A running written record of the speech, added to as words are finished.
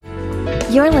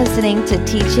You're listening to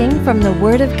teaching from the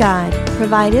Word of God,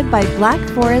 provided by Black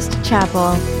Forest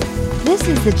Chapel. This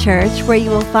is the church where you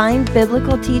will find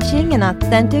biblical teaching and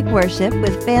authentic worship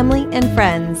with family and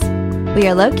friends. We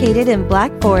are located in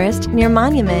Black Forest near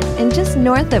Monument and just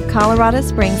north of Colorado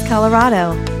Springs,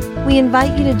 Colorado. We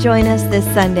invite you to join us this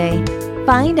Sunday.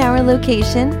 Find our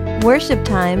location, worship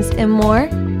times, and more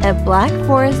at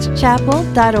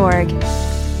blackforestchapel.org.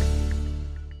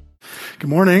 Good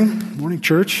morning. Good morning,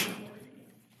 church.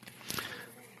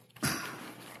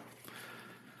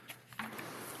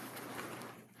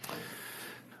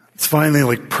 It's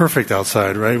finally perfect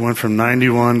outside, right? Went from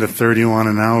 91 to 31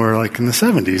 and now we're in the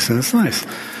 70s and it's nice.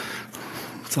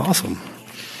 It's awesome.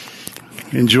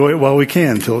 Enjoy it while we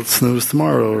can till it snows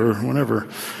tomorrow or whenever.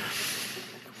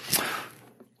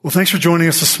 Well, thanks for joining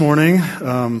us this morning.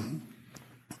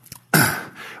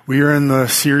 We are in the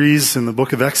series in the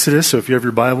book of Exodus, so if you have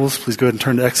your Bibles, please go ahead and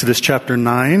turn to Exodus chapter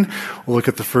 9. We'll look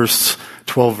at the first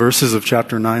 12 verses of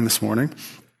chapter 9 this morning.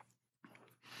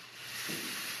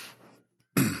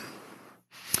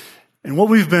 And what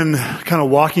we've been kind of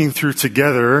walking through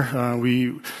together,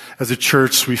 as a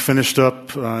church, we finished up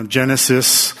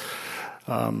Genesis,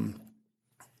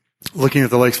 looking at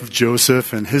the likes of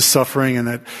Joseph and his suffering, and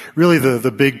that really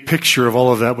the big picture of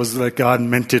all of that was that God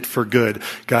meant it for good.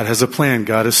 God has a plan.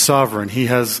 God is sovereign. He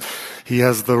has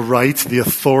the right, the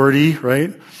authority,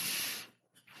 right?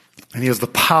 And he has the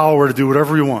power to do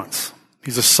whatever he wants.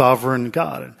 He's a sovereign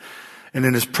God. And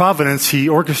in his providence, he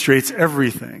orchestrates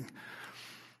everything.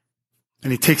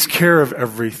 And he takes care of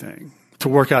everything to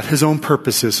work out his own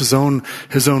purposes, his own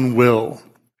will.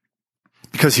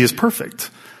 Because he is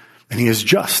perfect. And he is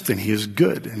just, and he is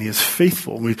good, and he is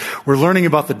faithful. We're learning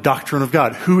about the doctrine of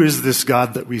God. Who is this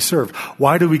God that we serve?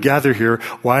 Why do we gather here?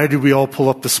 Why do we all pull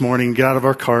up this morning, get out of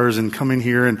our cars, and come in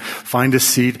here and find a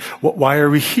seat? Why are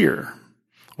we here?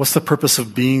 What's the purpose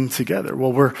of being together?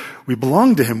 Well, we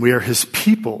belong to him. We are his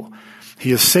people. He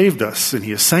has saved us, and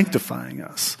he is sanctifying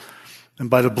us. And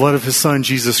by the blood of his son,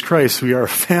 Jesus Christ, we are a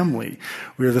family.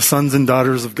 We are the sons and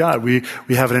daughters of God. We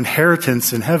have an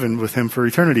inheritance in heaven with him for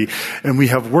eternity. And we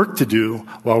have work to do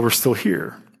while we're still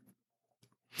here.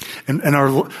 And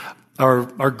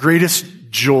our greatest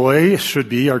joy should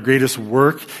be, our greatest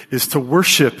work is to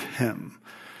worship him.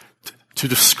 To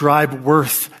describe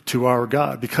worth to our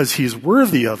God because he's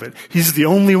worthy of it. He's the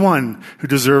only one who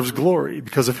deserves glory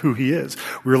because of who he is.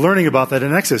 We were learning about that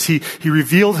in Exodus. He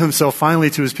revealed himself finally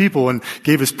to his people and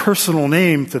gave his personal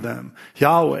name to them,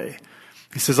 Yahweh.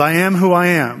 He says, I am who I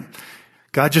am.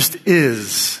 God just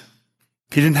is.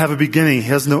 He didn't have a beginning. He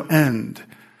has no end.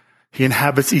 He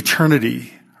inhabits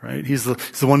eternity. Right? He's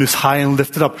the one who's high and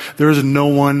lifted up. There is no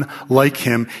one like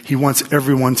him. He wants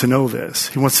everyone to know this.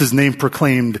 He wants his name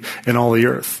proclaimed in all the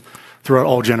earth, throughout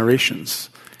all generations.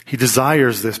 He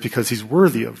desires this because he's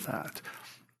worthy of that.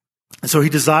 And so he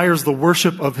desires the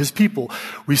worship of his people.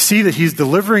 We see that he's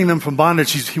delivering them from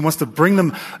bondage. He wants to bring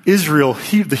them, Israel,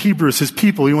 the Hebrews, his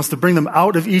people, he wants to bring them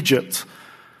out of Egypt.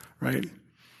 Right?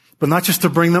 But not just to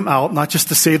bring them out, not just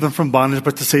to save them from bondage,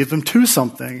 but to save them to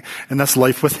something. And that's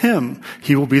life with him.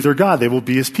 He will be their God. They will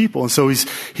be his people. And so he's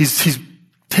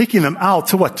taking them out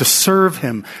to what? To serve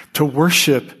him, to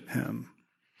worship him.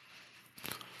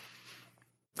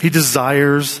 He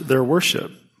desires their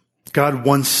worship. God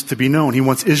wants to be known. He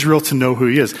wants Israel to know who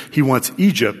he is. He wants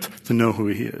Egypt to know who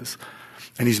he is.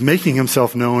 And he's making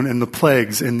himself known in the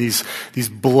plagues, in these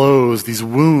blows, these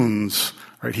wounds.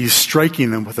 Right? He's striking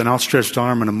them with an outstretched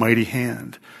arm and a mighty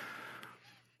hand.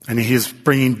 And he is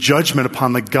bringing judgment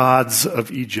upon the gods of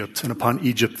Egypt and upon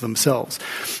Egypt themselves.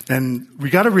 And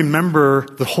we got to remember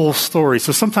the whole story.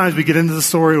 So sometimes we get into the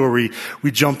story where we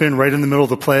jump in right in the middle of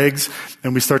the plagues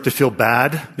and we start to feel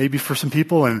bad, maybe for some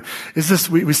people. And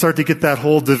we start to get that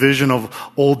whole division of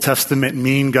Old Testament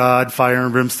mean God, fire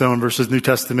and brimstone versus New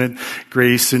Testament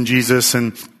grace and Jesus,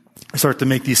 and start to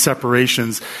make these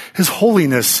separations. His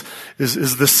holiness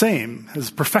is the same.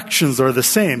 His perfections are the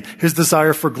same. His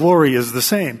desire for glory is the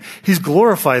same. He's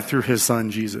glorified through his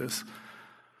son, Jesus.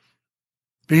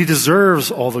 But he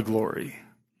deserves all the glory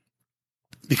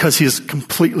because he is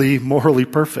completely morally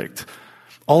perfect.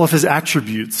 All of his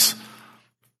attributes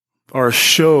are a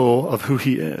show of who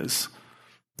he is.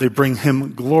 They bring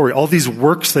him glory. All these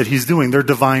works that he's doing, they're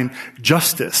divine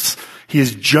justice. He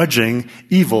is judging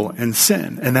evil and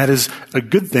sin, and that is a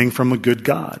good thing from a good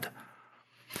God.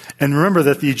 And remember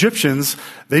that the Egyptians,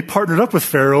 they partnered up with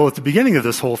Pharaoh at the beginning of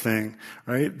this whole thing,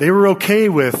 right? They were okay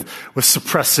with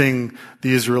suppressing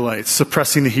the Israelites,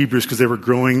 suppressing the Hebrews because they were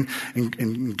growing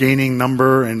and gaining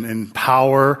number and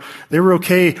power. They were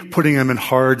okay putting them in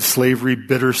hard slavery,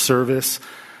 bitter service.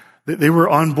 They were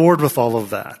on board with all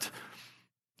of that,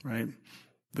 right?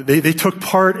 They took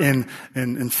part in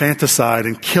infanticide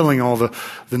and killing all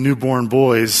the newborn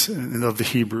boys of the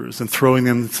Hebrews and throwing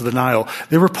them into the Nile.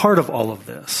 They were part of all of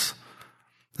this.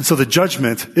 And so the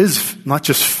judgment is not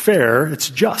just fair, it's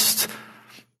just.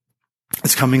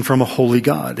 It's coming from a holy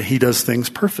God. He does things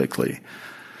perfectly.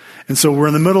 And so we're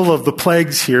in the middle of the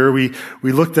plagues here. We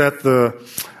looked at the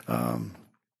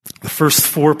first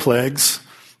 4 plagues.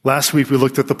 Last week we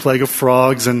looked at the plague of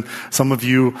frogs, and some of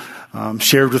you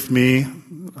shared with me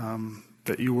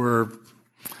that you were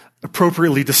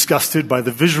appropriately disgusted by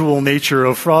the visual nature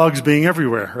of frogs being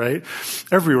everywhere, right?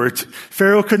 Everywhere.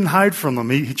 Pharaoh couldn't hide from them.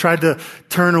 He tried to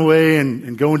turn away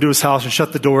and go into his house and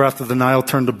shut the door after the Nile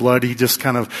turned to blood. He just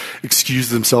kind of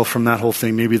excused himself from that whole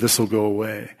thing. Maybe this will go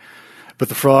away. But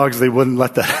the frogs, they wouldn't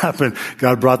let that happen.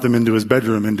 God brought them into his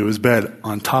bedroom, into his bed,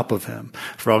 on top of him.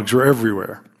 Frogs were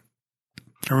everywhere.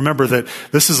 And remember that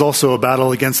this is also a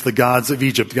battle against the gods of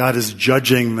Egypt. God is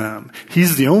judging them.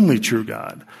 He's the only true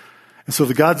God. And so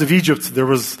the gods of Egypt, there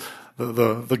was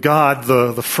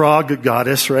the frog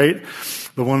goddess, right?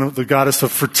 The goddess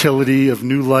of fertility, of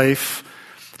new life,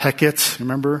 Hecate,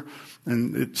 remember?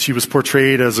 And she was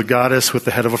portrayed as a goddess with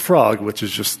the head of a frog, which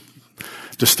is just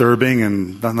disturbing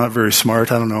and not very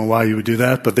smart. I don't know why you would do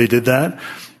that, but they did that,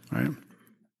 right?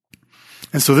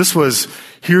 And so this was,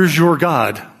 here's your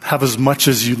God, have as much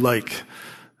as you like.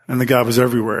 And the God was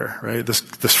everywhere, right?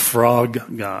 This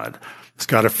frog God, this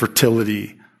God of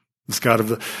fertility, this God of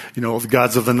the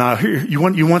gods of the Nile. Here, you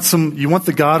want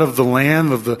the God of the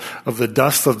land, of the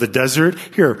dust of the desert?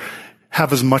 Here,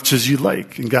 have as much as you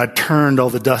like. And God turned all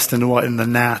the dust into what? Into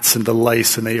gnats, into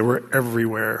lice, and they were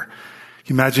everywhere.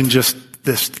 Imagine just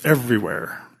this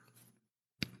everywhere.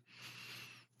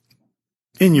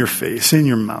 In your face, in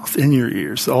your mouth, in your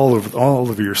ears, all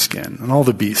over your skin, and all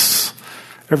the beasts,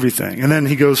 everything. And then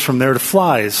he goes from there to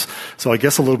flies. So I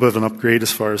guess a little bit of an upgrade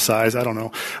as far as size, I don't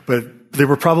know. But they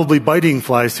were probably biting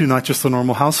flies too, not just the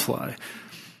normal housefly.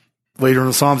 Later in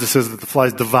the Psalms it says that the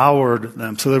flies devoured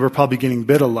them, so they were probably getting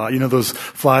bit a lot. You know those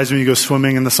flies when you go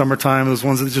swimming in the summertime, those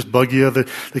ones that just bug you, that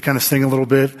they kind of sting a little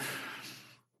bit?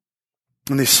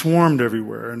 And they swarmed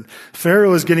everywhere. And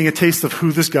Pharaoh is getting a taste of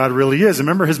who this God really is.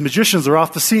 Remember, his magicians are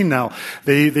off the scene now.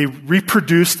 They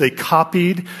reproduced, they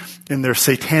copied in their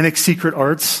satanic secret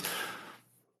arts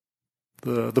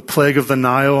the plague of the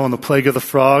Nile and the plague of the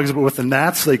frogs, but with the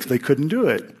gnats, they couldn't do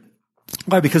it.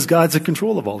 Why? Because God's in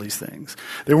control of all these things.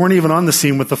 They weren't even on the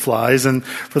scene with the flies, and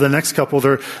for the next couple,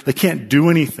 they can't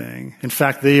do anything. In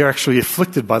fact, they are actually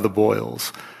afflicted by the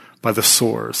boils, by the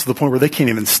sores, to the point where they can't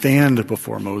even stand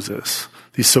before Moses.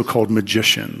 These so-called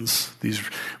magicians, these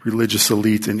religious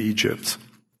elite in Egypt.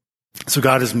 So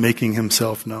God is making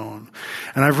himself known.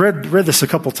 And I've read this a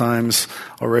couple times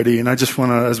already, and I just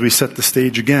want to, as we set the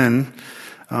stage again,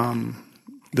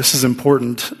 this is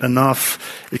important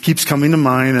enough. It keeps coming to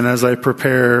mind, and as I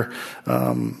prepare,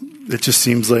 it just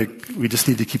seems like we just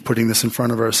need to keep putting this in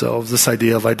front of ourselves, this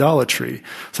idea of idolatry,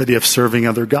 this idea of serving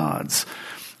other gods.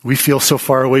 We feel so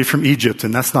far away from Egypt,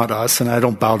 and that's not us, and I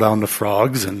don't bow down to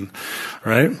frogs,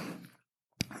 right?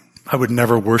 I would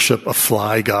never worship a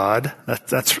fly god.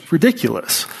 That's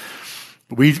ridiculous.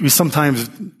 We sometimes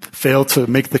fail to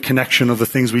make the connection of the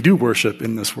things we do worship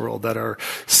in this world that are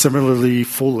similarly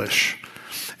foolish.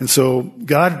 And so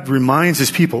God reminds his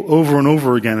people over and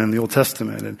over again in the Old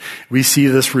Testament, and we see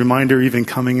this reminder even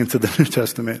coming into the New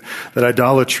Testament, that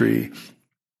idolatry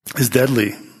is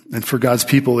deadly. And for God's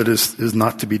people, it is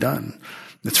not to be done.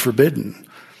 It's forbidden.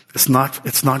 It's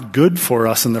not good for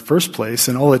us in the first place.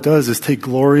 And all it does is take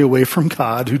glory away from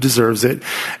God, who deserves it,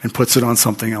 and puts it on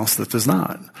something else that does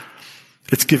not.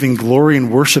 It's giving glory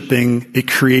and worshiping a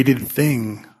created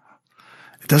thing.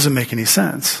 It doesn't make any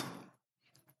sense.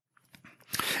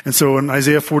 And so in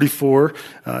Isaiah 44,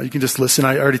 you can just listen.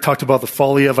 I already talked about the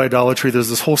folly of idolatry. There's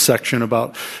this whole section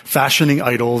about fashioning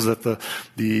idols, that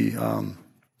the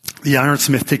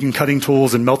ironsmith taking cutting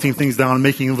tools and melting things down and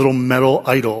making a little metal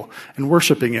idol and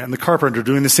worshiping it. And the carpenter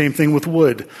doing the same thing with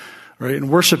wood, right?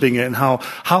 And worshiping it. And how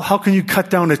can you cut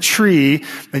down a tree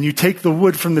and you take the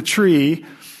wood from the tree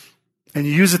and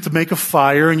you use it to make a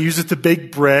fire and use it to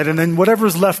bake bread, and then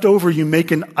whatever's left over, you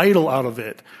make an idol out of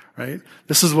it, right?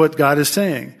 This is what God is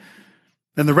saying.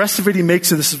 And the rest of it he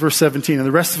makes, and this is verse 17, and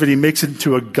the rest of it he makes it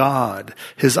into a god,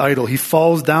 his idol. He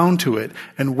falls down to it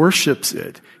and worships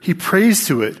it. He prays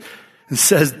to it and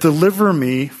says, "Deliver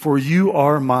me, for you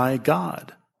are my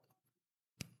God."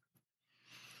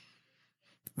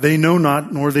 They know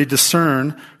not, nor they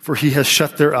discern, for he has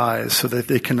shut their eyes so that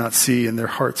they cannot see, and their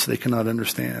hearts they cannot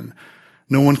understand.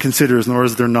 No one considers, nor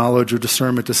is there knowledge or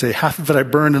discernment to say, half of it I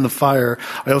burned in the fire.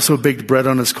 I also baked bread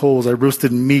on its coals. I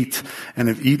roasted meat and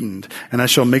have eaten. And I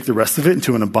shall make the rest of it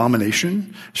into an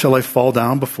abomination. Shall I fall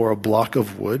down before a block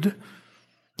of wood?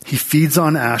 He feeds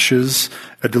on ashes.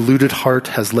 A deluded heart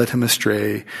has led him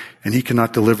astray, and he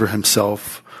cannot deliver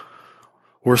himself.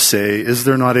 Or say, is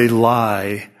there not a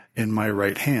lie in my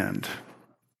right hand?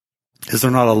 Is there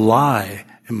not a lie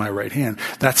in my right hand?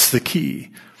 That's the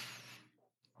key.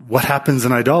 What happens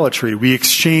in idolatry? We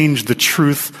exchange the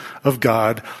truth of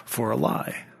God for a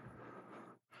lie.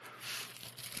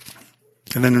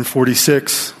 And then in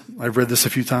 46, I've read this a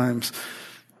few times,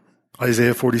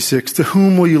 Isaiah 46, to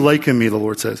whom will you liken me, the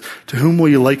Lord says? To whom will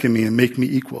you liken me and make me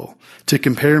equal? To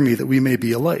compare me that we may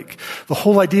be alike. The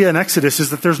whole idea in Exodus is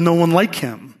that there's no one like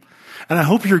him. And I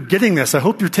hope you're getting this. I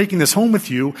hope you're taking this home with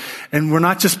you, and we're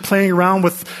not just playing around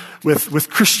with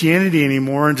Christianity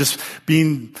anymore and just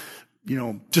being,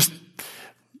 just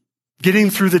getting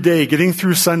through the day, getting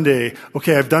through Sunday.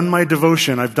 Okay, I've done my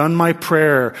devotion. I've done my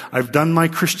prayer. I've done my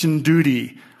Christian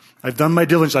duty. I've done my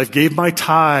diligence. I've gave my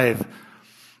tithe.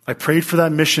 I prayed for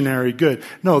that missionary. Good.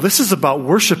 No, this is about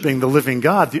worshiping the living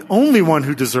God, the only one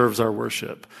who deserves our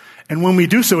worship. And when we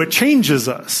do so, it changes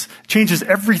us. It changes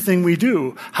everything we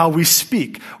do, how we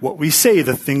speak, what we say,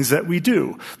 the things that we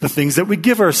do, the things that we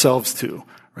give ourselves to,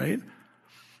 right?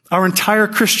 Our entire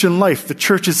Christian life, the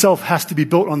church itself, has to be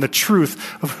built on the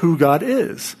truth of who God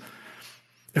is.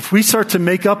 If we start to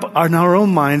make up in our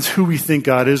own minds who we think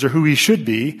God is or who he should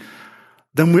be,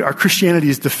 then our Christianity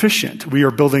is deficient. We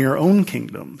are building our own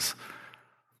kingdoms.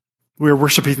 We are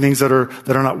worshiping things that are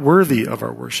not worthy of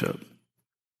our worship.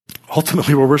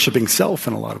 Ultimately, we're worshiping self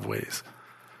in a lot of ways.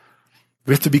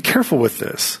 We have to be careful with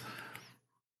this.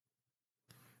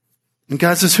 And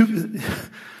God says,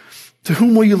 to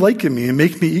whom will you liken me and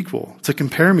make me equal, to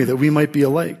compare me that we might be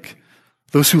alike?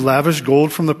 Those who lavish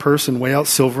gold from the purse and weigh out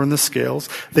silver in the scales,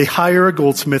 they hire a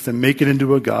goldsmith and make it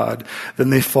into a god, then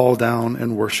they fall down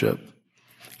and worship.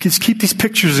 Just keep these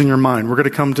pictures in your mind. We're going to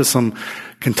come to some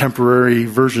contemporary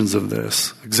versions of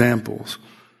this, examples.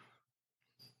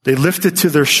 They lift it to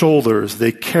their shoulders,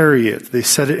 they carry it, they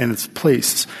set it in its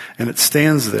place, and it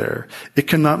stands there. It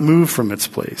cannot move from its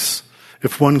place.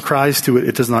 If one cries to it,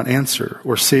 it does not answer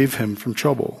or save him from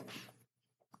trouble.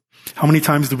 How many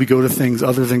times do we go to things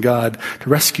other than God to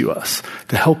rescue us,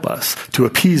 to help us, to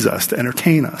appease us, to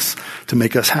entertain us, to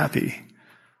make us happy?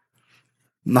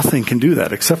 Nothing can do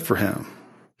that except for him.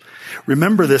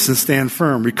 Remember this and stand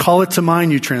firm. Recall it to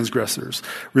mind, you transgressors.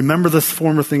 Remember the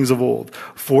former things of old.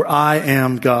 For I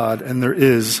am God, and there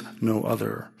is no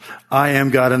other. I am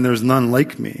God, and there is none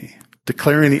like me.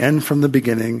 Declaring the end from the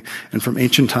beginning, and from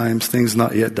ancient times things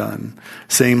not yet done.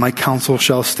 Saying, my counsel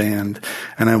shall stand,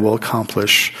 and I will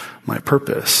accomplish my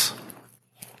purpose.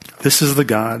 This is the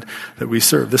God that we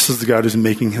serve. This is the God who's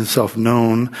making himself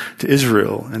known to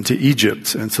Israel and to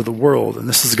Egypt and to the world. And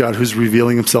this is the God who's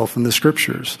revealing himself in the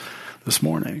scriptures this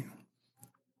morning.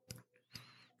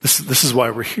 This is why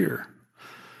we're here.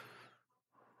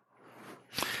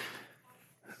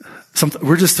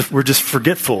 We're just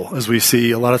forgetful, as we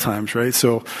see a lot of times, right?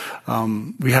 So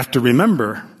we have to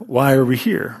remember, why are we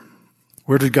here?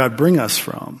 Where did God bring us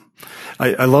from?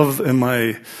 I love in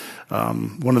my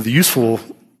one of the useful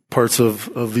parts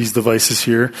of these devices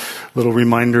here, little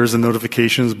reminders and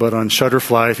notifications, but on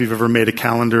Shutterfly, if you've ever made a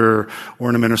calendar or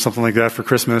ornament or something like that for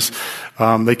Christmas,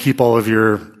 they keep all of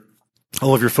your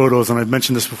photos, and I've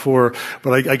mentioned this before,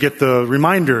 but I get the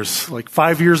reminders, like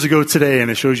 5 years ago today,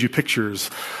 and it shows you pictures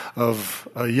of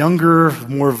a younger,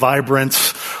 more vibrant,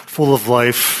 full of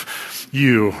life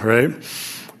you, right?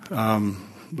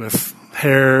 With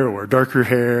hair or darker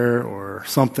hair or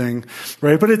something,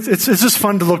 right? But it's just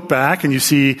fun to look back and you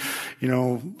see,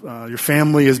 your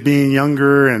family as being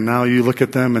younger, and now you look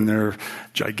at them and they're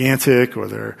gigantic, or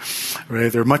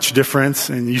they're much different,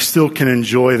 and you still can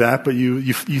enjoy that, but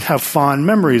you have fond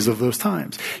memories of those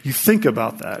times. You think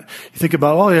about that. You think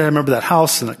about, oh yeah, I remember that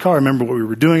house and that car. I remember what we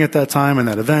were doing at that time and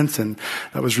that event, and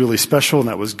that was really special and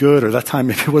that was good, or that time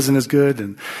maybe it wasn't as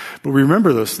good, but we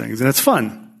remember those things, and it's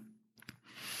fun.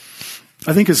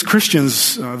 I think as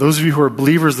Christians, those of you who are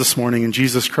believers this morning in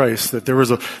Jesus Christ, that there was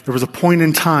a point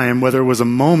in time, whether it was a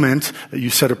moment that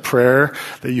you said a prayer,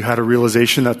 that you had a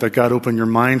realization that God opened your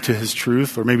mind to his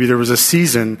truth, or maybe there was a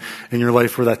season in your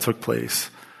life where that took place.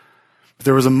 But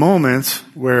there was a moment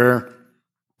where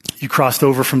you crossed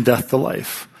over from death to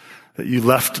life, that you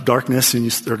left darkness and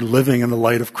you started living in the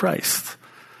light of Christ.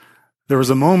 There was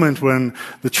a moment when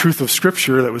the truth of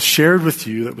Scripture that was shared with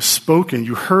you, that was spoken,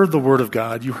 you heard the Word of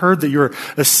God, you heard that you're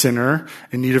a sinner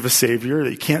in need of a Savior,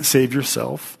 that you can't save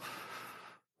yourself.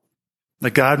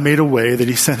 that God made a way, that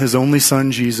he sent his only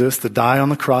son, Jesus, to die on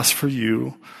the cross for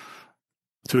you,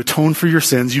 to atone for your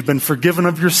sins. You've been forgiven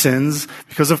of your sins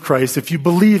because of Christ if you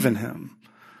believe in him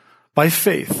by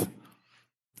faith.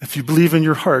 If you believe in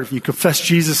your heart, if you confess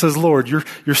Jesus as Lord,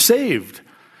 you're saved.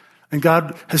 And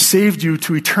God has saved you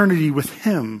to eternity with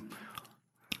him.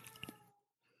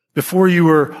 Before you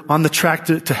were on the track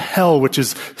to hell, which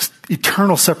is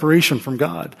eternal separation from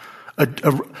God,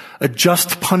 a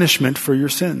just punishment for your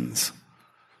sins.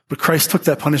 But Christ took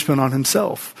that punishment on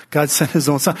himself. God sent his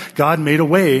own son. God made a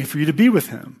way for you to be with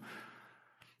him.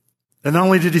 And not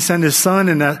only did he send his son,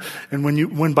 and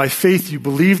when by faith you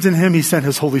believed in him, he sent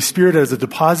his Holy Spirit as a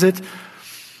deposit.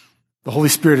 The Holy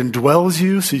Spirit indwells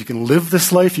you so you can live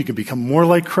this life. You can become more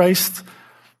like Christ,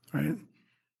 right?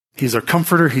 He's our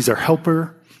comforter. He's our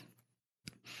helper.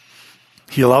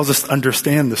 He allows us to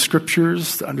understand the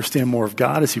scriptures, to understand more of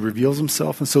God as he reveals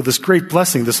himself. And so this great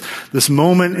blessing, this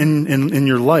moment in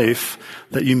your life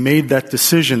that you made that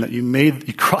decision, that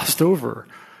you crossed over.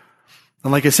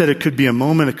 And like I said, it could be a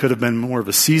moment. It could have been more of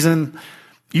a season.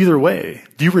 Either way,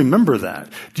 do you remember that?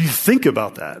 Do you think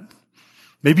about that?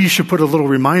 Maybe you should put a little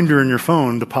reminder in your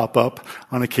phone to pop up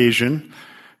on occasion.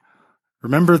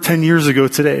 Remember 10 years ago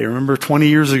today. Remember 20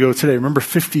 years ago today. Remember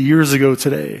 50 years ago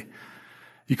today.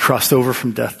 You crossed over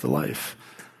from death to life.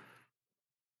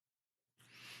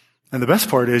 And the best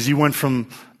part is you went from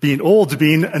being old to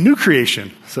being a new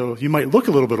creation. So you might look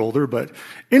a little bit older, but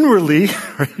inwardly,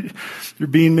 right, you're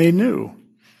being made new.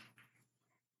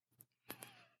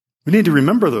 We need to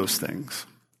remember those things.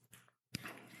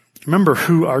 Remember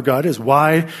who our God is.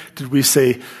 Why did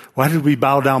we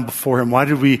bow down before him? Why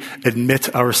did we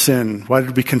admit our sin? Why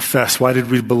did we confess? Why did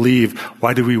we believe?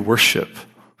 Why did we worship?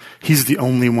 He's the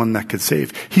only one that could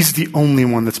save. He's the only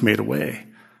one that's made a way.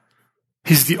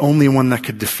 He's the only one that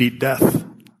could defeat death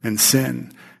and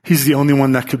sin. He's the only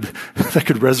one that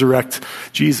could resurrect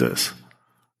Jesus.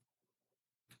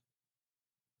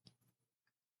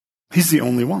 He's the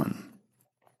only one.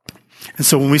 And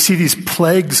so when we see these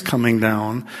plagues coming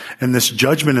down and this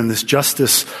judgment and this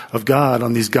justice of God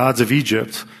on these gods of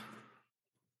Egypt,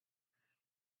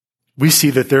 we see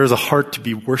that there is a heart to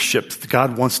be worshipped.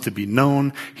 God wants to be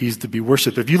known. He's to be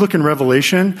worshipped. If you look in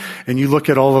Revelation and you look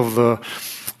at all of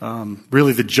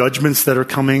the judgments that are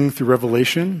coming through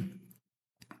Revelation,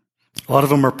 a lot of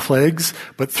them are plagues,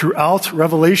 but throughout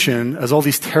Revelation, as all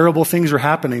these terrible things are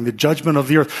happening, the judgment of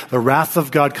the earth, the wrath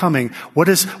of God coming, what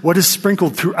is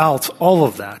sprinkled throughout all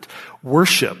of that?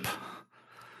 Worship.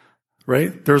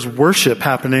 Right? There's worship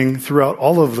happening throughout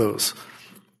all of those.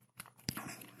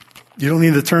 You don't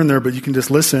need to turn there, but you can just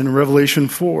listen. Revelation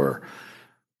 4.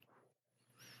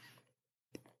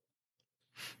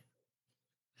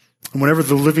 And whenever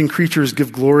the living creatures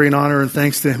give glory and honor and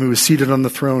thanks to him who is seated on the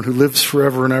throne, who lives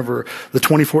forever and ever, the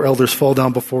 24 elders fall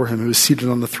down before him who is seated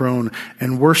on the throne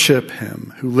and worship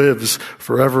him who lives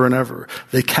forever and ever.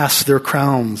 They cast their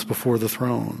crowns before the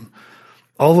throne.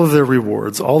 All of their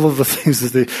rewards, all of the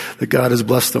things that God has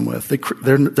blessed them with,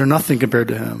 they're nothing compared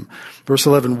to him. Verse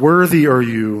 11, worthy are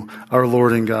you, our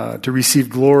Lord and God, to receive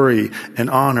glory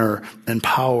and honor and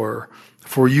power,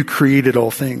 for you created all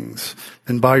things,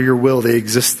 and by your will they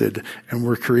existed and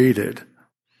were created.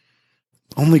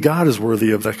 Only God is worthy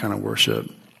of that kind of worship.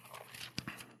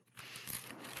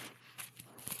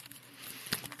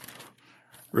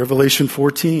 Revelation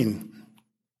 14.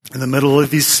 In the middle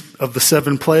of the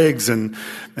 7 plagues and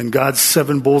God's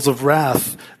 7 bowls of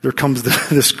wrath, there comes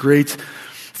this great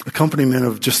accompaniment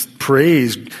of just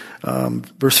praise.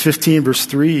 Verse 15, verse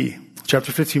 3,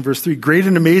 chapter 15, verse 3. Great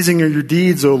and amazing are your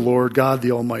deeds, O Lord God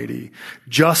the Almighty.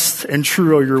 Just and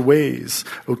true are your ways,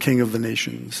 O King of the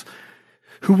nations.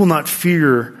 Who will not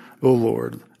fear, O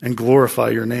Lord, and glorify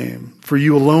your name? For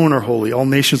you alone are holy. All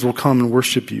nations will come and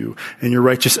worship you, and your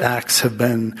righteous acts have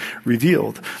been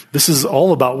revealed. This is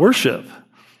all about worship,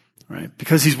 right?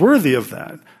 Because he's worthy of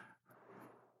that.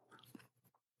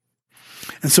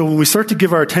 And so when we start to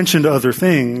give our attention to other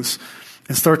things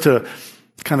and start to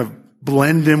kind of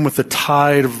blend in with the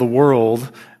tide of the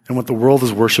world and what the world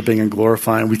is worshiping and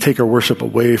glorifying, we take our worship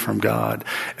away from God,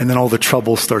 and then all the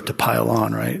troubles start to pile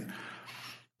on, right?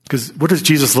 Because what is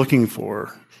Jesus looking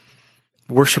for?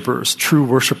 Worshipers, true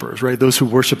worshipers, right? Those who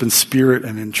worship in spirit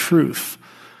and in truth.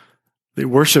 They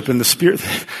worship in the spirit.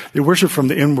 They worship from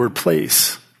the inward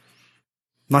place.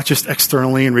 Not just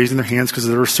externally and raising their hands because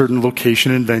they're a certain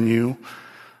location and venue.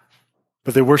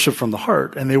 But they worship from the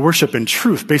heart. And they worship in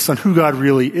truth based on who God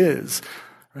really is.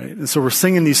 Right? And so we're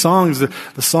singing these songs.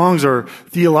 The songs are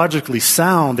theologically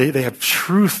sound. They have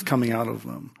truth coming out of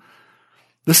them.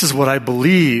 This is what I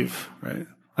believe, right?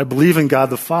 I believe in God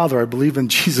the Father. I believe in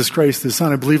Jesus Christ, his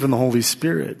Son. I believe in the Holy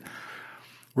Spirit.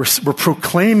 We're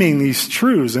proclaiming these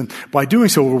truths, and by doing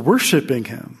so, we're worshiping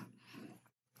him.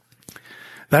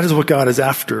 That is what God is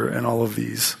after in all of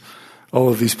these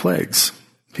plagues.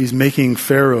 He's making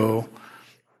Pharaoh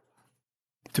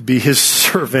to be his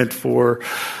servant for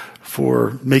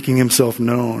making himself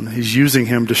known. He's using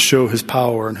him to show his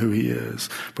power and who he is.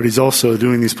 But he's also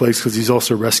doing these plagues because he's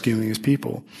also rescuing his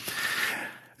people.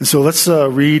 And so let's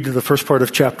read the first part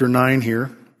of chapter 9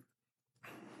 here.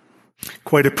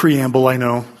 Quite a preamble, I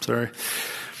know. Sorry.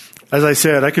 As I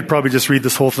said, I could probably just read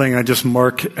this whole thing. I just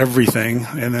mark everything,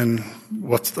 and then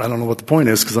I don't know what the point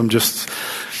is, because I'm just,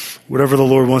 whatever the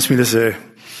Lord wants me to say.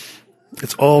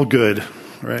 It's all good,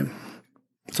 right?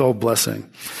 It's all blessing.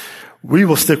 We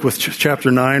will stick with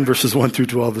chapter 9, verses 1 through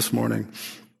 12 this morning.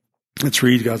 Let's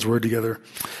read God's word together.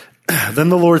 Then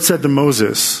the Lord said to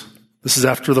Moses, this is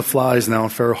after the flies now,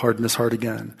 and Pharaoh hardened his heart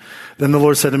again. Then the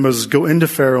Lord said to Moses, go into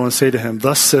Pharaoh and say to him,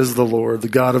 thus says the Lord, the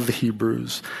God of the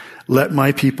Hebrews, let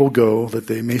my people go, that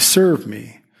they may serve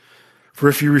me. For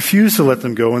if you refuse to let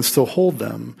them go and still hold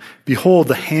them, behold,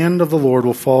 the hand of the Lord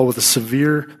will fall with a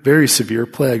severe, very severe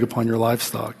plague upon your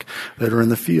livestock that are in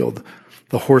the field,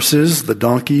 the horses, the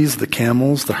donkeys, the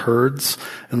camels, the herds,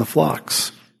 and the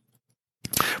flocks.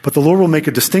 But the Lord will make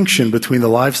a distinction between the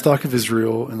livestock of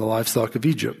Israel and the livestock of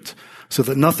Egypt, so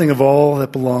that nothing of all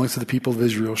that belongs to the people of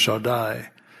Israel shall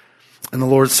die. And the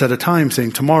Lord set a time,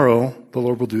 saying, tomorrow the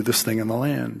Lord will do this thing in the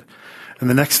land. And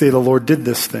the next day the Lord did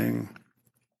this thing.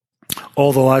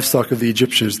 All the livestock of the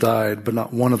Egyptians died, but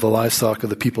not one of the livestock of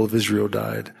the people of Israel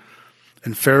died.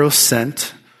 And Pharaoh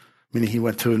sent, meaning he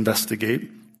went to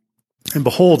investigate, and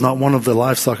behold, not one of the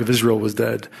livestock of Israel was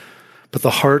dead. But the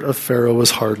heart of Pharaoh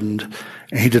was hardened,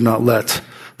 and he did not let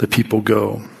the people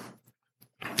go.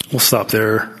 We'll stop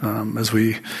there as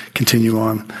we continue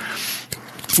on.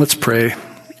 Let's pray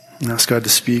and ask God to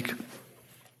speak.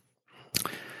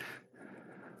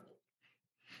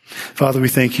 Father, we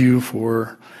thank you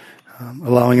for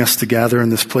allowing us to gather in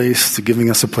this place, to giving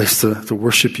us a place to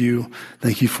worship you.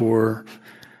 Thank you for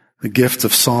the gift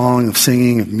of song, of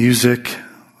singing, of music.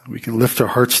 We can lift our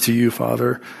hearts to you,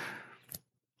 Father.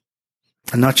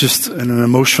 And not just in an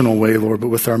emotional way, Lord, but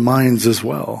with our minds as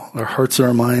well. Our hearts and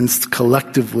our minds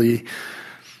collectively,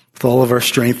 with all of our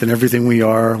strength and everything we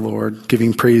are, Lord,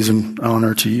 giving praise and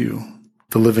honor to you,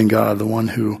 the living God, the one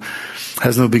who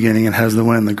has no beginning and has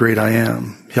no end, the great I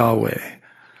am, Yahweh.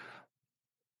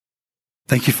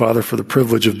 Thank you, Father, for the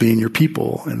privilege of being your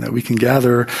people and that we can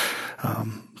gather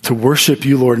to worship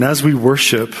you, Lord. And as we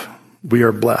worship, we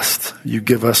are blessed. You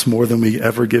give us more than we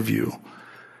ever give you.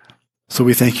 So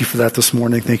we thank you for that this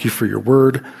morning. Thank you for your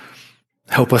word.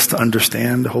 Help us to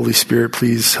understand. Holy Spirit,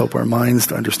 please help our minds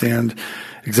to understand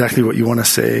exactly what you want to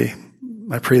say.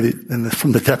 I pray that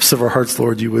from the depths of our hearts,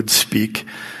 Lord, you would speak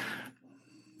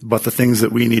about the things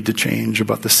that we need to change,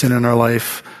 about the sin in our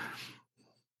life,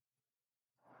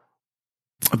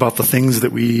 about the things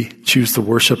that we choose to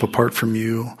worship apart from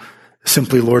you.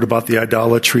 Simply, Lord, about the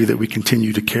idolatry that we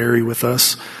continue to carry with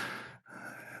us.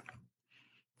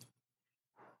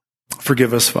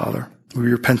 Forgive us, Father.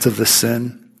 We repent of this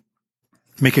sin.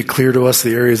 Make it clear to us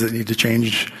the areas that need to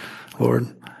change, Lord.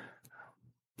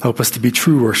 Help us to be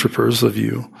true worshipers of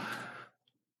you.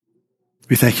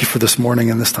 We thank you for this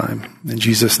morning and this time. In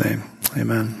Jesus' name,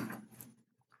 amen.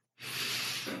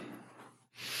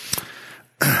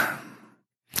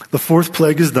 The fourth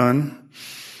plague is done.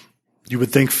 You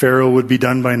would think Pharaoh would be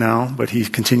done by now, but he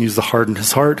continues to harden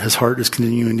his heart. His heart is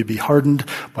continuing to be hardened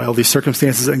by all these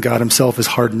circumstances, and God himself is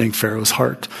hardening Pharaoh's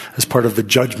heart as part of the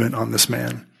judgment on this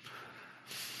man.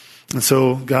 And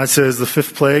so God says, the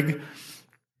fifth plague,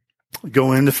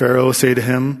 go into Pharaoh, say to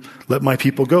him, let my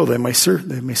people go, they may serve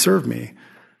me.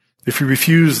 If you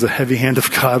refuse, the heavy hand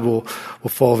of God will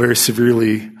fall very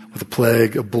severely with a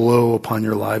plague, a blow upon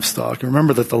your livestock. And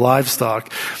remember that the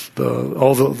livestock,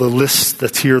 all the list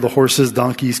that's here, the horses,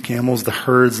 donkeys, camels, the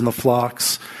herds, and the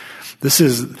flocks. This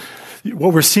is,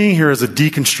 what we're seeing here is a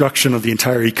deconstruction of the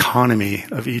entire economy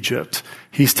of Egypt.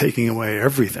 He's taking away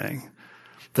everything.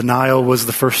 The Nile was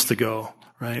the first to go,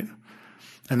 right?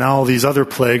 And now all these other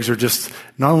plagues are just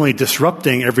not only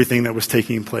disrupting everything that was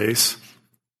taking place,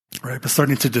 right, but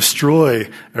starting to destroy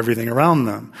everything around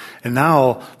them. And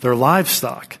now their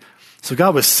livestock. So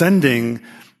God was sending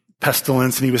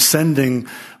pestilence, and he was sending,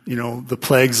 the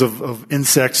plagues of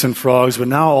insects and frogs, but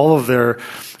now all of their,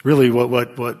 really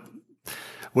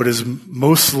what is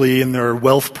mostly in their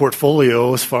wealth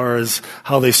portfolio as far as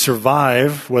how they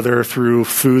survive, whether through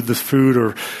food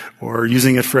or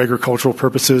using it for agricultural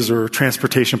purposes or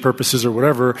transportation purposes or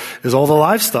whatever, is all the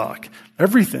livestock,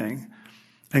 everything.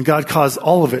 And God caused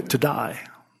all of it to die,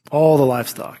 all the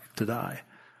livestock to die.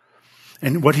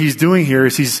 And what he's doing here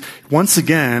is he's once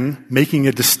again making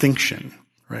a distinction,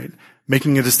 right?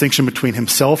 Making a distinction between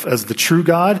himself as the true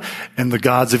God and the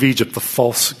gods of Egypt, the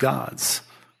false gods.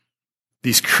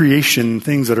 These creation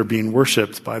things that are being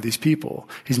worshipped by these people.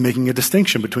 He's making a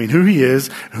distinction between who he is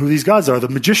and who these gods are. The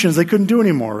magicians, they couldn't do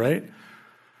anymore, right?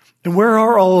 And where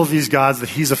are all of these gods that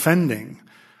he's offending?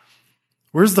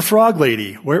 Where's the frog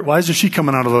lady? Why isn't she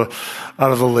coming out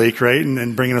of the lake, right?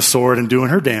 And bringing a sword and doing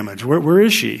her damage? Where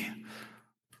is she?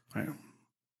 Right?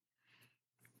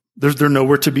 They're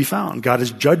nowhere to be found. God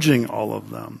is judging all of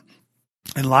them.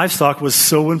 And livestock was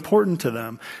so important to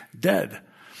them, dead.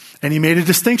 And he made a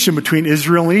distinction between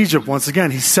Israel and Egypt. Once again,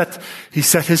 he set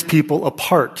his people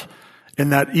apart.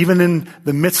 In that even in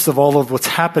the midst of all of what's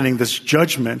happening, this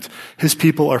judgment, his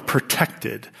people are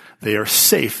protected. They are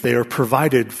safe. They are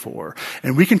provided for.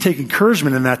 And we can take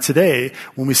encouragement in that today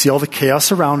when we see all the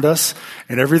chaos around us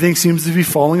and everything seems to be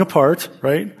falling apart,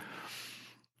 right?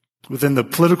 Within the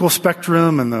political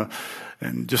spectrum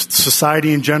and just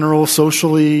society in general,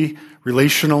 socially,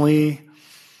 relationally,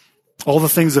 all the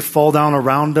things that fall down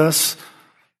around us,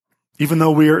 even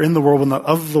though we are in the world, we're not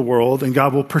of the world, and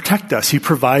God will protect us. He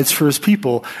provides for his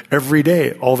people every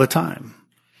day, all the time.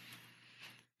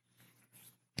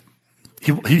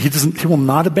 He will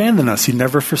not abandon us. He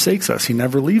never forsakes us. He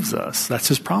never leaves us. That's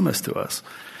his promise to us.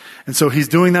 And so he's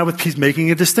doing that he's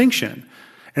making a distinction.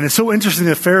 And it's so interesting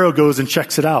that Pharaoh goes and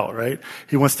checks it out, right?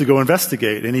 He wants to go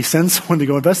investigate, and he sends someone to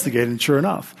go investigate, and sure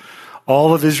enough,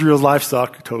 all of Israel's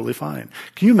livestock totally fine.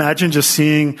 Can you imagine just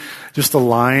seeing just a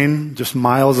line, just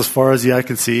miles as far as the eye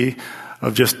can see,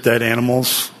 of just dead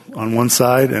animals on one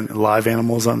side and live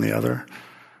animals on the other,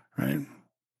 right?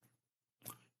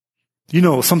 You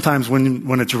know, sometimes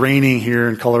when it's raining here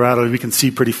in Colorado, we can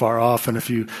see pretty far off, and if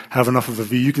you have enough of a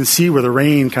view, you can see where the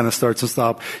rain kind of starts to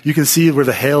stop. You can see where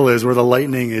the hail is, where the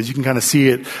lightning is. You can kind of see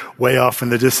it way off in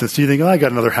the distance. You think, I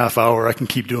got another half hour. I can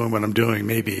keep doing what I'm doing,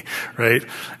 maybe, right?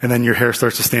 And then your hair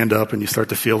starts to stand up, and you start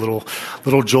to feel a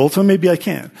little jolt. Well, maybe I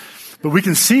can't. But we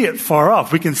can see it far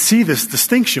off. We can see this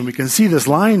distinction. We can see this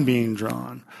line being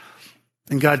drawn.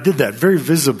 And God did that very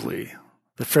visibly,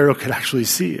 that Pharaoh could actually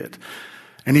see it.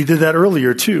 And he did that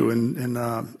earlier too. In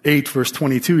 8 verse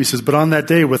 22, he says, "But on that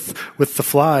day with the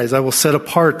flies, I will set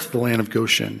apart the land of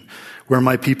Goshen, where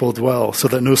my people dwell, so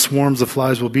that no swarms of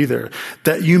flies will be there,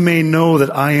 that you may know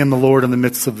that I am the Lord in the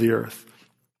midst of the earth."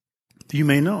 You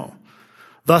may know.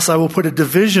 "Thus I will put a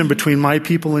division between my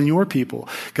people and your people."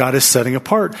 God is setting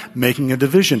apart, making a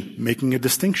division, making a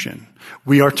distinction.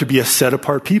 We are to be a set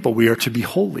apart people. We are to be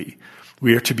holy.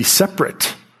 We are to be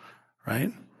separate,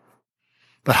 right?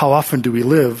 But how often do we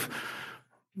live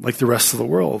like the rest of the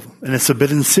world? And it's a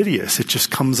bit insidious. It just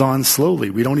comes on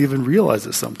slowly. We don't even realize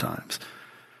it sometimes.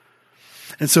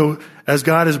 And so as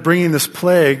God is bringing this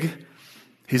plague,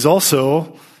 he's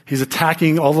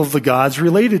attacking all of the gods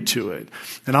related to it.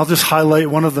 And I'll just highlight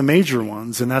one of the major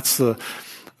ones, and that's the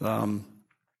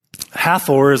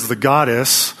Hathor is the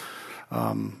goddess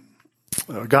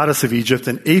of Egypt,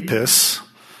 and Apis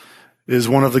is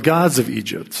one of the gods of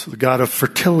Egypt, the god of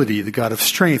fertility, the god of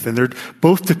strength, and they're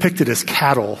both depicted as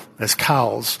cattle, as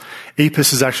cows.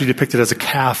 Apis is actually depicted as a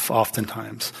calf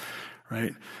oftentimes,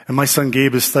 right? And my son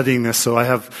Gabe is studying this, so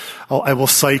I will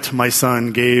cite my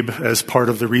son Gabe as part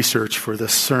of the research for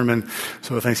this sermon.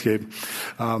 So thanks, Gabe.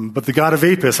 But the god of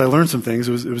Apis, I learned some things.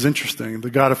 It was interesting. The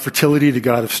god of fertility, the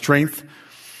god of strength.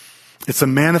 It's a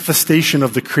manifestation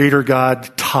of the creator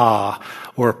god Ptah,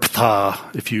 or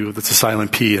Ptah, that's a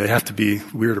silent P. They have to be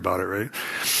weird about it, right?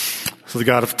 So the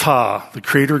god of Ptah, the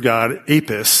creator god,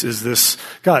 Apis, is this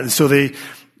god. And so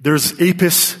there's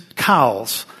Apis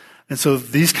cows. And so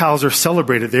these cows are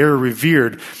celebrated. They are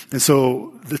revered. And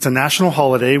so it's a national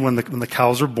holiday when the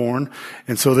cows are born.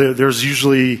 And so there's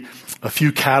usually a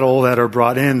few cattle that are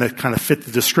brought in that kind of fit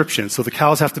the description. So the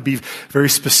cows have to be very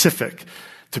specific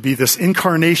to be this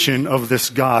incarnation of this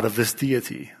god, of this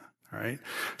deity. All right.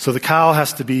 So the cow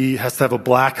has to have a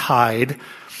black hide. It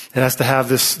has to have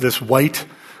this white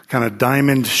kind of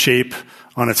diamond shape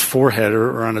on its forehead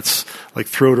or on its like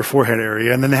throat or forehead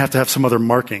area. And then they have to have some other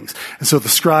markings. And so the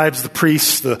scribes, the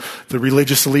priests, the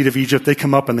religious elite of Egypt, they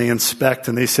come up and they inspect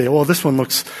and they say, "Oh, this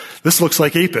looks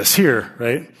like Apis here,"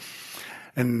 right?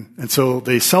 And so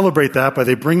they celebrate that by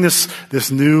they bring this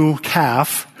new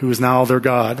calf, who is now their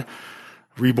god,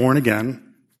 reborn again,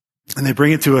 and they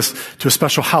bring it to a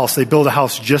special house. They build a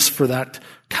house just for that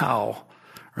cow,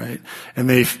 right? And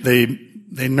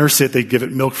they nurse it. They give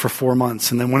it milk for 4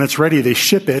 months. And then when it's ready, they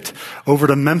ship it over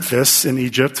to Memphis in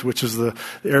Egypt, which is the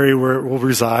area where it will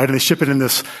reside. And they ship it in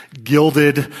this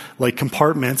gilded, like,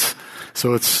 compartment.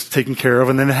 So it's taken care of.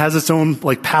 And then it has its own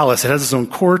like palace. It has its own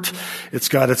court. It's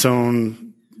got its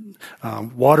own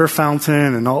water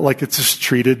fountain and all. Like it's just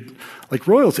treated like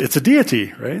royalty. It's a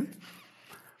deity, right?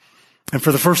 And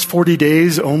for the first 40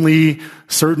 days, only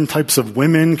certain types of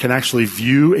women can actually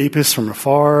view Apis from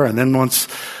afar. And then once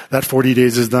that 40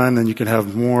 days is done, then you can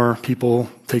have more people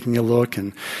taking a look.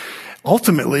 And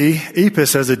ultimately,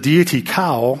 Apis as a deity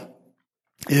cow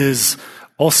is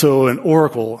also an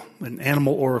oracle, an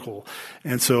animal oracle.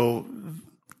 And so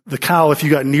the cow, if you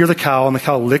got near the cow and the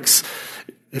cow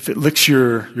if it licks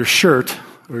your shirt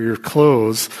or your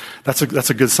clothes, that's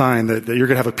a good sign that you're going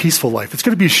to have a peaceful life. It's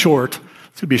going to be short.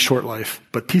 It's going to be a short life,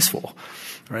 but peaceful,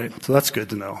 right? So that's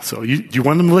good to know. So do you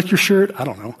want them to lick your shirt? I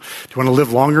don't know. Do you want to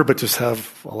live longer but just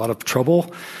have a lot of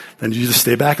trouble? Then you just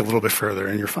stay back a little bit further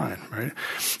and you're fine, right?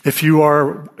 If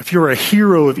you're a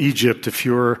hero of Egypt, if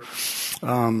you're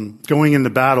going into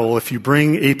battle, if you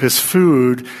bring Apis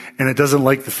food and it doesn't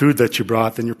like the food that you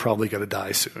brought, then you're probably going to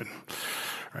die soon.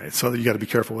 Right, so you got to be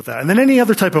careful with that. And then any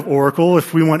other type of oracle,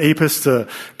 if we want Apis to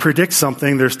predict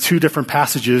something, there's 2 different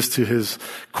passages to his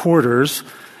quarters.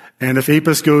 And if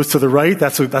Apis goes to the right,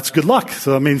 that's good luck.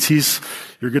 So that means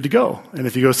you're good to go. And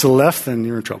if he goes to the left, then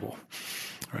you're in trouble.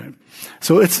 Right?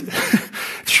 So it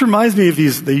just reminds me of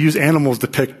they use animals to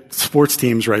pick sports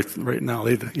teams right now.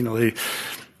 They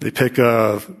pick,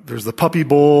 there's the Puppy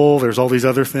Bowl, there's all these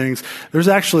other things. There's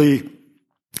actually,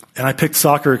 and I picked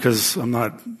soccer because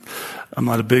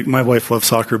my wife loves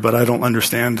soccer, but I don't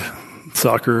understand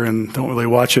soccer and don't really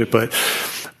watch it. But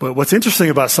what's interesting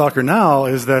about soccer now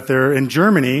is that they're in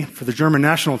Germany, for the German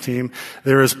national team,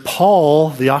 there is Paul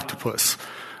the octopus.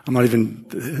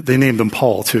 They named him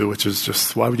Paul too, which is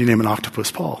just, why would you name an octopus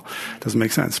Paul? Doesn't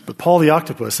make sense. But Paul the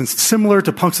octopus, and it's similar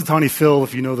to Punxsutawney Phil,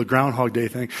 if you know the Groundhog Day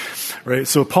thing, right?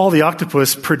 So Paul the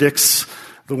octopus predicts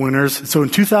the winners. So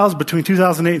between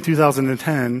 2008 and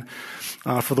 2010,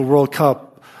 for the World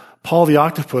Cup, Paul the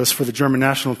octopus for the German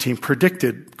national team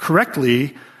predicted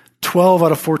correctly 12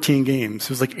 out of 14 games. It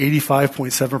was like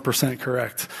 85.7%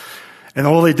 correct. And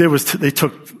all they did was they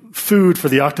took food for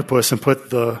the octopus and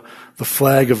put the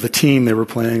flag of the team they were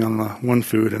playing on the one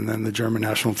food, and then the German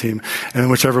national team. And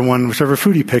whichever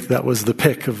food he picked, that was the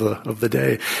pick of the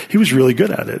day. He was really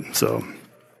good at it. So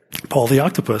Paul the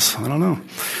octopus, I don't know.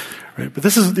 Right? But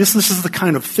this is the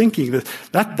kind of thinking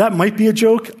that might be a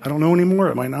joke. I don't know anymore.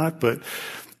 It might not, but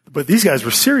these guys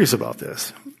were serious about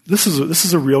this. This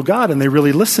is a real God, and they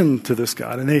really listened to this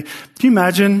God. And can you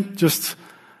imagine just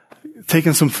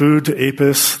taking some food to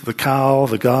Apis, the cow,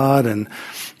 the God, and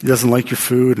he doesn't like your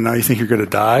food, and now you think you're going to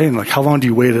die? And like, how long do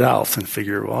you wait it out and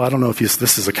figure, well, I don't know if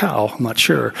this is a cow. I'm not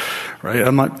sure, right?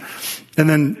 And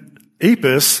then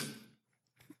Apis,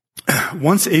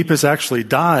 once Apis actually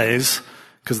dies,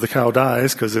 because the cow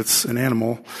dies, because it's an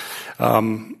animal,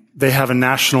 they have a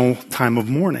national time of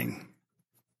mourning.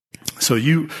 So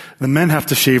the men have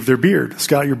to shave their beard.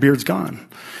 Scott, your beard's gone.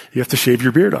 You have to shave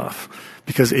your beard off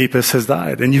because Apis has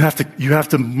died. And you have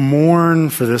to mourn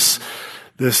for this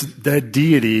dead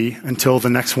deity until the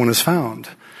next one is found.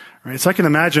 Right? So I can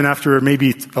imagine after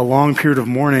maybe a long period of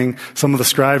mourning, some of the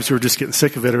scribes who are just getting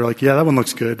sick of it are like, yeah, that one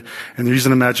looks good. And they're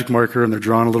using a magic marker and they're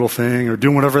drawing a little thing or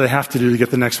doing whatever they have to do to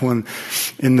get the next one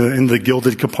in the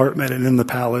gilded compartment and in the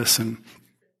palace.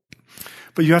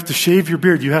 But you have to shave your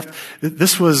beard.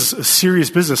 This was a serious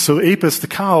business. So Apis, the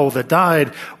cow that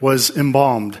died, was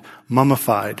embalmed,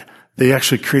 mummified. They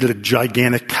actually created a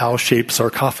gigantic cow-shaped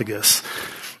sarcophagus.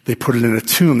 They put it in a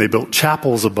tomb. They built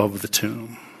chapels above the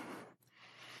tomb.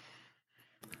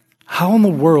 How in the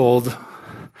world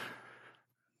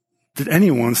did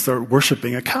anyone start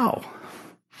worshiping a cow?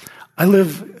 I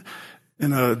live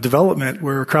in a development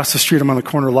where across the street, I'm on the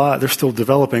corner lot, they're still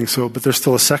developing, but there's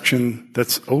still a section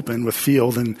that's open with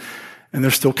field, and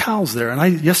there's still cows there.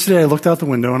 And yesterday I looked out the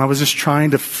window and I was just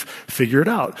trying to figure it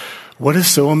out. What is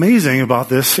so amazing about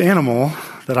this animal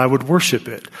that I would worship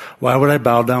it? Why would I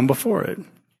bow down before it?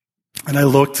 And I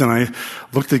looked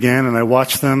again and I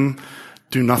watched them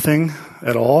do nothing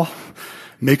at all,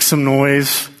 make some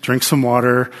noise, drink some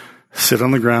water, sit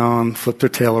on the ground, flip their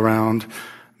tail around,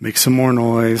 make some more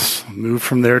noise, move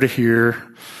from there to here,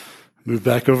 move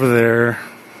back over there.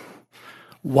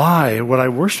 Why would I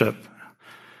worship?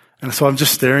 And so I'm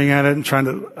just staring at it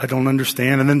and I don't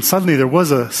understand. And then suddenly there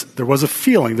was a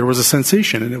feeling, there was a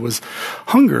sensation, and it was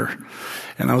hunger.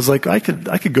 And I was like, I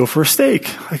could go for a steak.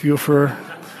 I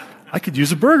could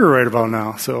use a burger right about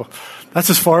now. So that's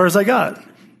as far as I got.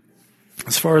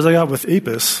 As far as I got with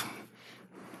Apis.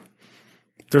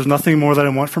 There's nothing more that I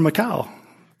want from a cow.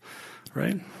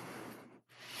 Right?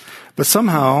 But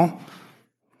somehow,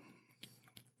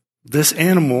 this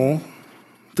animal,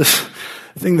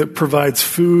 thing that provides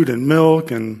food and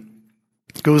milk and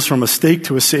goes from a steak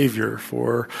to a savior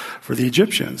for the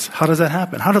Egyptians. How does that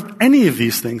happen? How do any of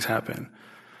these things happen?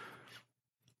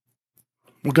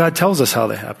 Well, God tells us how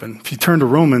they happen. If you turn to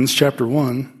Romans chapter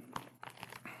 1,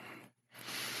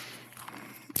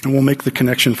 and we'll make the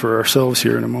connection for ourselves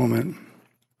here in a moment.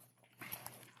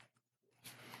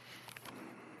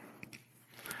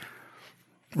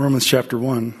 Romans chapter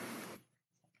 1.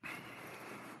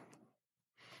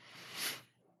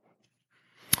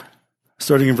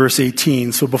 Starting in verse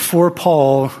 18. So before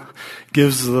Paul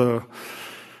gives the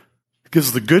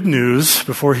good news,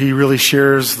 before he really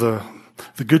shares the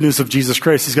good news of Jesus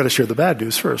Christ, he's got to share the bad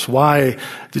news first. Why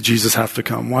did Jesus have to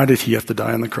come? Why did he have to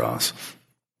die on the cross?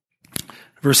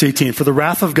 Verse 18, for the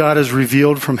wrath of God is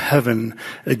revealed from heaven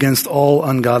against all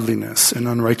ungodliness and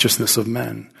unrighteousness of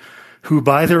men, who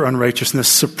by their unrighteousness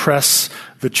suppress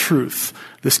the truth.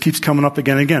 This keeps coming up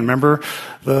again and again. Remember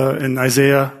in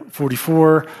Isaiah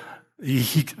 44,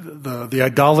 the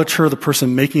idolater, the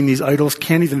person making these idols,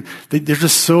 they're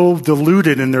just so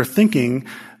deluded in their thinking.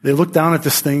 They look down at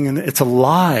this thing and it's a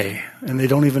lie and they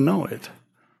don't even know it.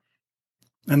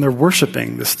 And they're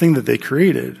worshiping this thing that they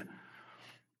created,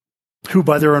 who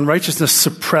by their unrighteousness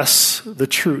suppress the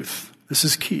truth. This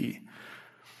is key.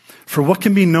 For what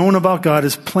can be known about God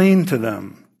is plain to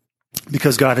them,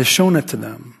 because God has shown it to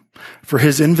them. For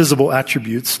his invisible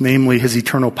attributes, namely his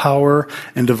eternal power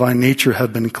and divine nature,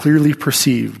 have been clearly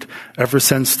perceived ever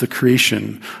since the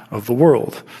creation of the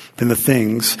world in the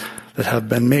things that have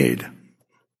been made.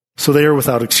 So they are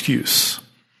without excuse.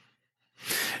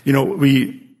 You know,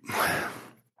 we're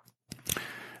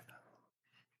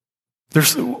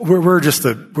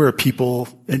a people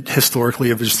historically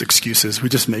of just excuses. We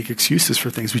just make excuses for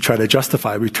things. We try to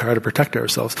justify. We try to protect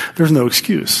ourselves. There's no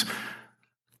excuse.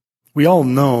 We all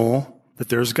know that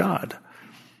there's God.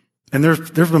 And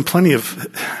there've been plenty of,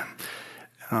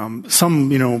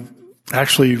 some,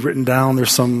 actually written down.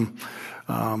 There's some,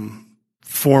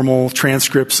 formal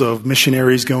transcripts of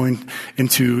missionaries going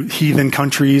into heathen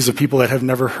countries of people that have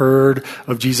never heard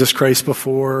of Jesus Christ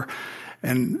before.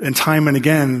 And time and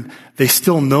again, they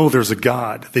still know there's a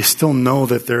God. They still know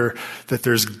that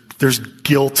there's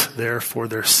guilt there for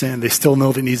their sin. They still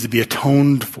know that it needs to be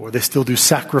atoned for. They still do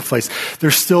sacrifice.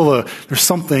 There's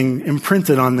something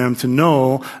imprinted on them to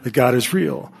know that God is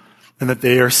real and that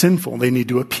they are sinful. They need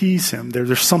to appease him.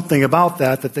 There's something about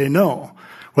that they know,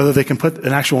 whether they can put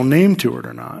an actual name to it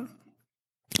or not.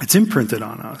 It's imprinted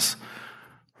on us.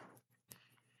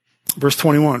 Verse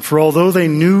 21, for although they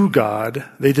knew God,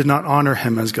 they did not honor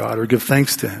him as God or give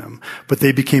thanks to him, but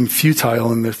they became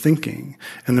futile in their thinking,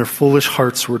 and their foolish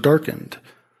hearts were darkened.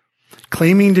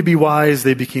 Claiming to be wise,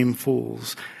 they became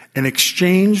fools, and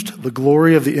exchanged the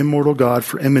glory of the immortal God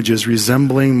for images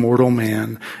resembling mortal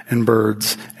man and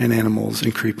birds and animals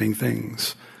and creeping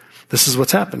things. This is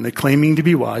what's happened. They claiming to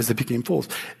be wise, they became fools.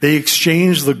 They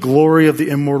exchanged the glory of the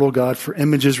immortal God for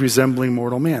images resembling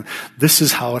mortal man. This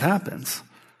is how it happens.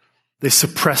 They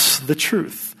suppress the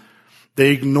truth.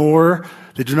 They do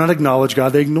not acknowledge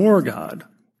God, they ignore God.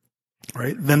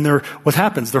 Right? Then what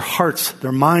happens? Their hearts,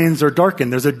 their minds are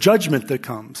darkened. There's a judgment that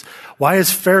comes. Why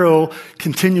is Pharaoh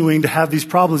continuing to have these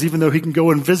problems even though he can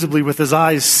go invisibly with his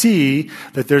eyes see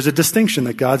that there's a distinction,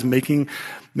 that God's making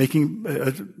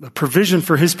a provision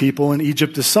for his people and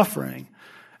Egypt is suffering?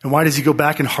 And why does he go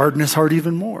back and harden his heart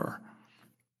even more?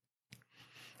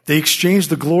 They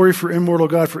exchanged the glory for immortal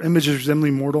God for images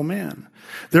resembling mortal man.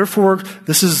 Therefore,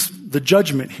 this is the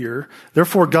judgment here.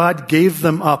 Therefore, God gave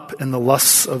them up in the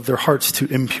lusts of their hearts to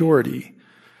impurity,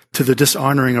 to the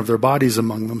dishonoring of their bodies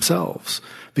among themselves,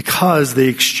 because they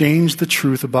exchanged the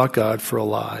truth about God for a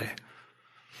lie,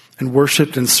 and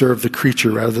worshipped and served the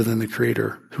creature rather than the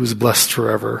Creator, who is blessed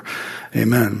forever.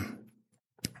 Amen.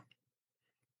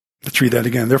 Let's read that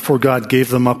again. Therefore God gave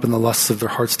them up in the lusts of their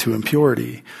hearts to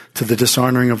impurity, to the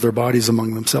dishonoring of their bodies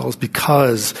among themselves,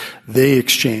 because they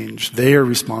exchanged, they are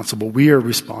responsible, we are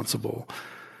responsible,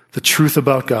 the truth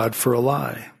about God for a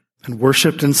lie, and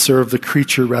worshipped and served the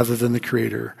creature rather than the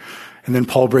Creator. And then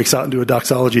Paul breaks out into a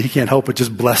doxology. He can't help but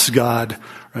just bless God,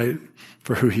 right,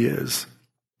 for who he is.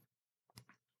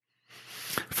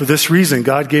 For this reason,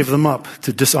 God gave them up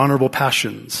to dishonorable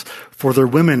passions, for their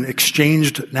women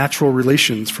exchanged natural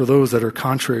relations for those that are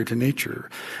contrary to nature.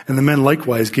 And the men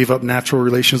likewise gave up natural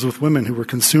relations with women who were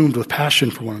consumed with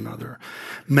passion for one another,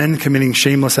 men committing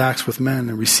shameless acts with men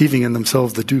and receiving in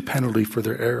themselves the due penalty for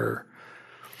their error.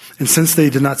 And since they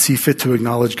did not see fit to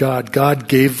acknowledge God, God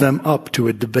gave them up to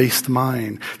a debased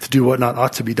mind to do what not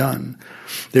ought to be done.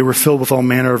 They were filled with all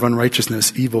manner of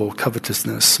unrighteousness, evil,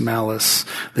 covetousness, malice.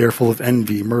 They are full of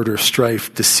envy, murder,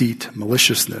 strife, deceit,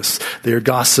 maliciousness. They are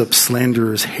gossips,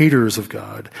 slanderers, haters of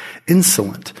God,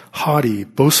 insolent, haughty,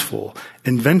 boastful,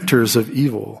 inventors of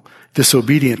evil,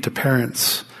 disobedient to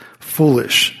parents,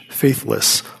 foolish,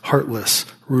 faithless, heartless,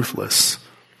 ruthless.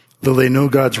 Though they know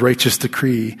God's righteous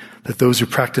decree that those who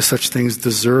practice such things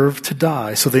deserve to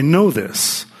die. So they know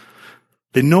this.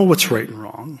 They know what's right and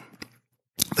wrong.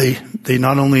 They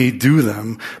not only do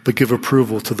them, but give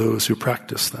approval to those who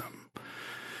practice them.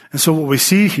 And so what we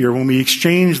see here, when we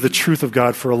exchange the truth of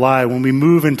God for a lie, when we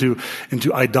move into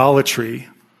idolatry,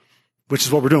 which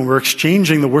is what we're doing, we're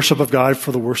exchanging the worship of God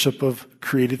for the worship of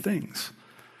created things.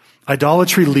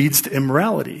 Idolatry leads to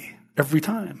immorality every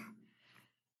time.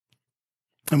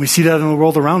 And we see that in the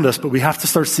world around us, but we have to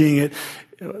start seeing it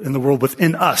in the world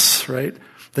within us, right?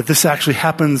 That this actually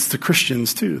happens to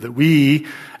Christians too, that we,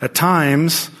 at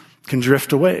times, can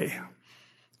drift away.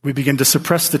 We begin to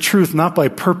suppress the truth, not by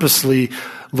purposely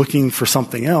looking for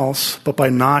something else, but by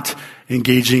not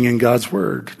engaging in God's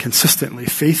word consistently,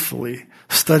 faithfully,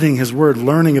 studying his word,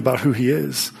 learning about who he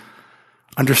is,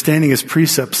 understanding his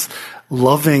precepts,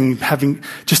 loving,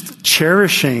 just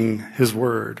cherishing his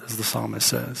word, as the psalmist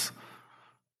says.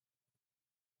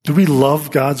 Do we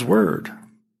love God's word?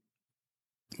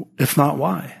 If not,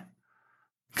 why?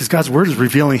 Because God's word is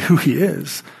revealing who he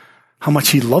is, how much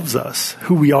he loves us,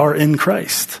 who we are in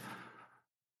Christ.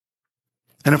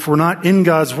 And if we're not in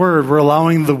God's word, we're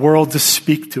allowing the world to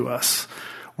speak to us.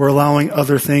 We're allowing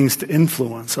other things to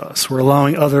influence us. We're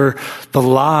allowing the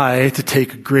lie to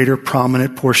take a greater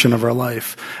prominent portion of our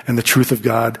life and the truth of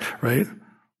God, right?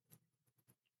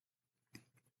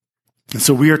 And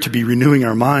so we are to be renewing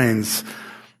our minds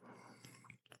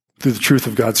through the truth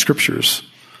of God's scriptures.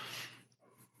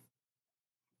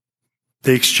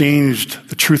 They exchanged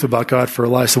the truth about God for a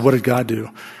lie. So what did God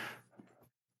do?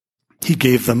 He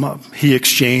gave them up. He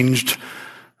exchanged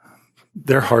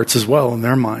their hearts as well and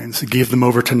their minds. He gave them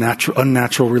over to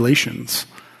unnatural relations.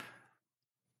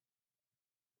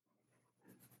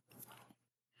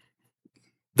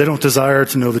 They don't desire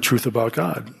to know the truth about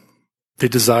God. They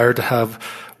desire to have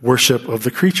worship of the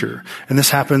creature. And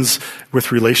this happens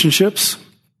with relationships.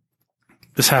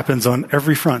 This happens on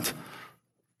every front.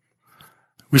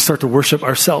 We start to worship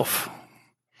ourselves.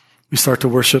 We start to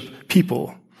worship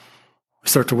people. We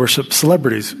start to worship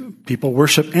celebrities. People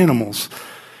worship animals.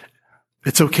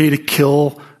 It's okay to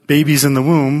kill babies in the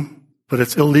womb, but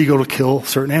it's illegal to kill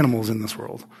certain animals in this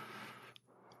world.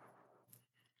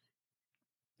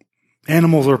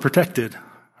 Animals are protected,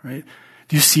 right?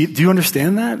 Do you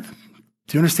understand that?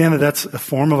 Do you understand that that's a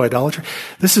form of idolatry?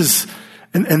 This is,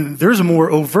 and there's more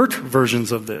overt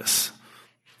versions of this.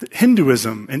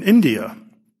 Hinduism in India.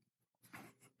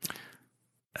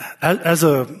 As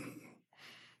a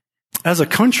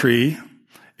country,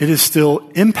 it is still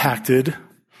impacted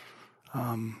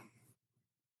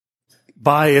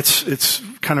by its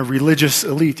kind of religious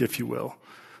elite, if you will.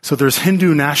 So there's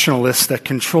Hindu nationalists that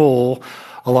control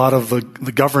a lot of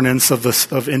the governance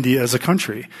of India as a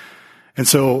country. And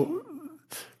so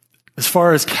as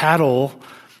far as cattle,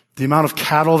 the amount of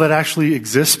cattle that actually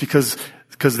exists, because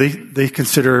they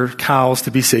consider cows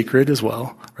to be sacred as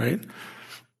well, right?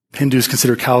 Hindus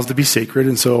consider cows to be sacred.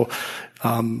 And so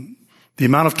the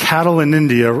amount of cattle in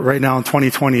India right now in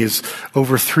 2020 is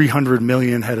over 300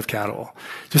 million head of cattle.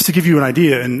 Just to give you an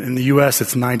idea, in the U.S.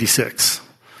 it's 96.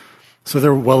 So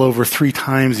they're well over 3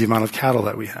 times the amount of cattle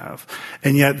that we have.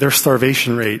 And yet their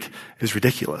starvation rate is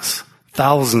ridiculous.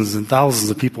 Thousands and thousands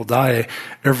of people die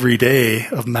every day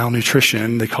of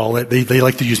malnutrition, they call it. They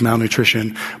like to use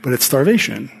malnutrition, but it's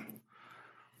starvation.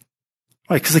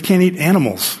 Why? Because they can't eat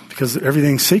animals, because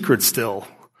everything's sacred still.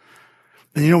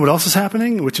 And you know what else is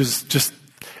happening? Which is just,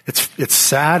 it's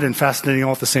sad and fascinating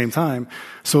all at the same time.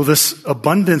 So this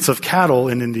abundance of cattle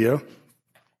in India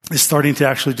is starting to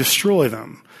actually destroy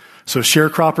them. So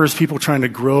sharecroppers, people trying to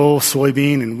grow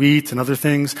soybean and wheat and other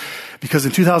things, because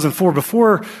in 2004,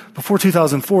 before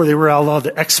 2004, they were allowed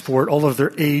to export all of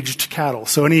their aged cattle.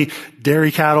 So any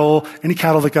dairy cattle, any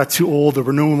cattle that got too old, that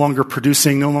were no longer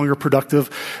producing, no longer productive,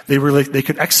 they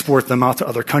could export them out to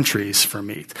other countries for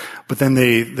meat. But then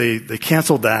they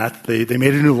canceled that. They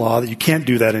made a new law that you can't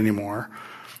do that anymore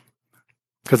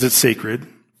because it's sacred.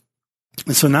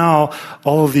 And so now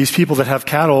all of these people that have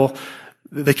cattle,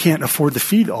 they can't afford to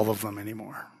feed all of them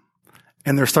anymore.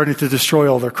 And they're starting to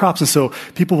destroy all their crops. And so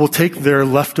people will take their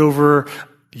leftover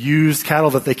used cattle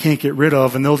that they can't get rid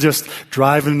of, and they'll just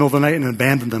drive in the middle of the night and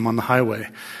abandon them on the highway.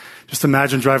 Just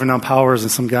imagine driving down Powers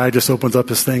and some guy just opens up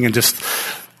his thing and just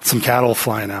some cattle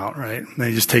flying out, right? And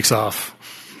he just takes off.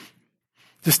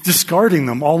 Just discarding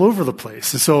them all over the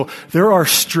place. And so there are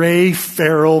stray,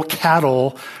 feral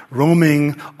cattle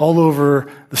roaming all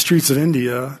over the streets of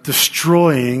India,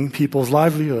 destroying people's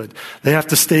livelihood. They have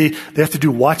to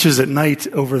do watches at night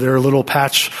over their little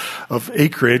patch of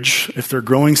acreage if they're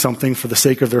growing something for the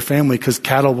sake of their family, because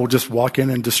cattle will just walk in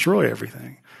and destroy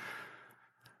everything.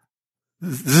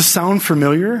 Does this sound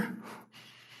familiar?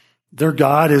 Their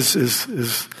God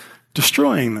is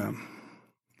destroying them.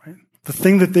 The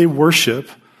thing that they worship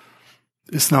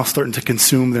is now starting to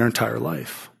consume their entire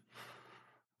life.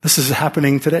 This is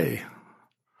happening today.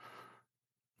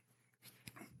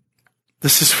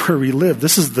 This is where we live.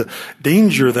 This is the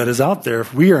danger that is out there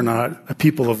if we are not a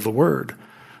people of the Word,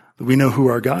 that we know who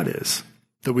our God is,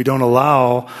 that we don't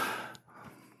allow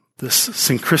this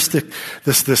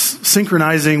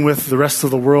synchronizing with the rest of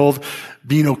the world,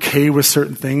 being okay with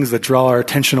certain things that draw our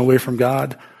attention away from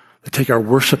God, that take our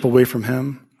worship away from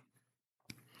Him.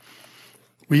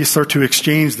 We start to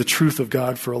exchange the truth of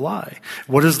God for a lie.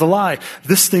 What is the lie?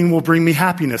 This thing will bring me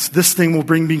happiness. This thing will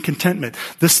bring me contentment.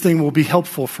 This thing will be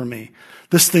helpful for me.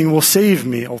 This thing will save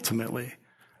me ultimately,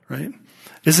 right?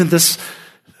 This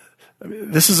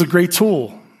is a great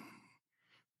tool.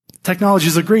 Technology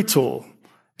is a great tool.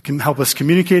 It can help us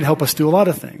communicate, help us do a lot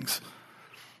of things.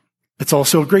 It's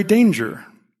also a great danger.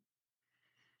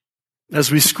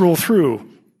 As we scroll through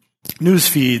news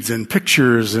feeds and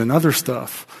pictures and other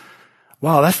stuff,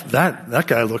 wow, that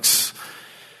guy looks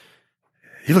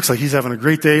like he's having a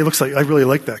great day. He looks like, I really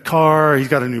like that car. He's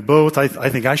got a new boat. I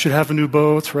think I should have a new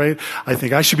boat, right? I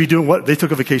think I should be doing what? They took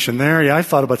a vacation there. Yeah, I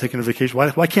thought about taking a vacation.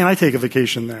 Why can't I take a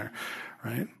vacation there,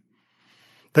 right?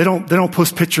 They don't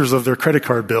post pictures of their credit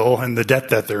card bill and the debt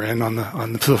that they're in on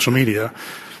the social media,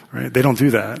 right? They don't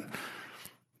do that.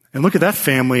 And look at that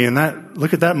family and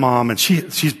look at that mom, and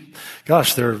she's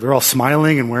gosh, they're all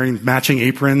smiling and wearing matching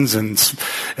aprons, and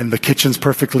the kitchen's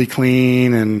perfectly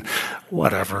clean and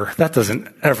whatever. That doesn't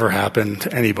ever happen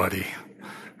to anybody.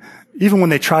 Even when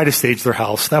they try to stage their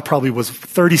house, that probably was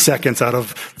 30 seconds out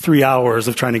of 3 hours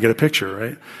of trying to get a picture,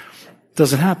 right?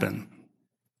 Doesn't happen.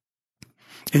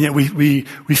 And yet we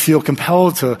feel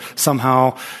compelled to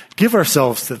somehow give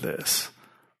ourselves to this.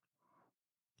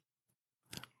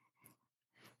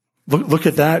 Look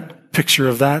at that picture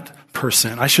of that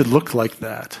person. I should look like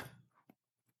that.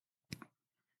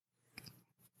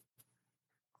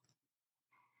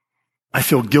 I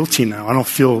feel guilty now. I don't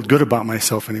feel good about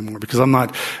myself anymore because I'm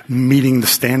not meeting the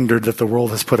standard that the world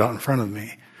has put out in front of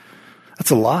me.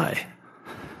 That's a lie.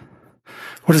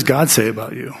 What does God say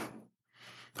about you?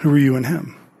 Who are you in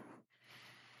Him?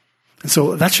 And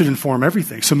so that should inform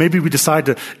everything. So maybe we decide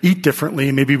to eat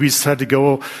differently. Maybe we decide to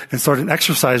go and start an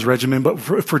exercise regimen. But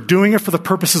if we're doing it for the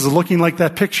purposes of looking like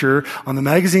that picture on the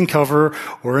magazine cover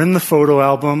or in the photo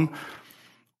album,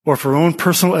 or for our own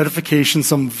personal edification,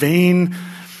 some vain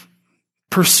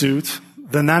pursuit,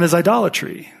 then that is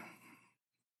idolatry.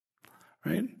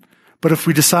 Right? But if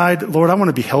we decide, Lord, I want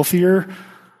to be healthier.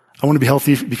 I want to be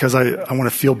healthy because I want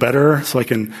to feel better so I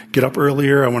can get up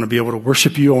earlier. I want to be able to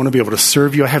worship you. I want to be able to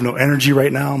serve you. I have no energy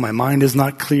right now. My mind is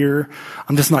not clear.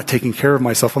 I'm just not taking care of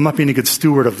myself. I'm not being a good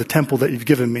steward of the temple that you've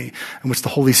given me in which the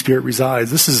Holy Spirit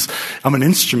resides. I'm an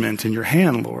instrument in your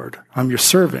hand, Lord. I'm your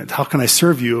servant. How can I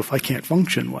serve you if I can't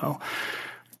function well?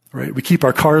 Right? We keep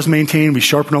our cars maintained. We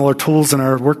sharpen all our tools in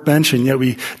our workbench, and yet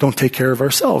we don't take care of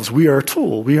ourselves. We are a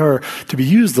tool. We are to be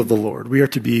used of the Lord. We are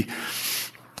to be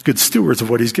good stewards of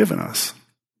what He's given us.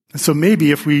 And so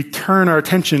maybe if we turn our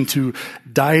attention to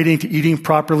dieting, to eating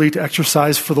properly, to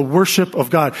exercise for the worship of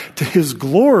God, to His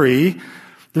glory,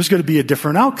 there's going to be a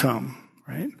different outcome,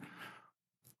 right?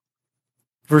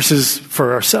 Versus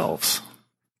for ourselves,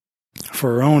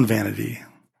 for our own vanity,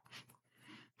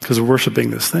 because we're worshiping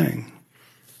this thing.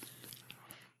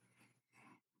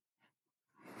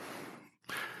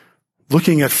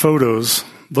 Looking at photos,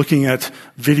 looking at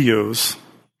videos,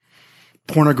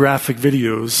 pornographic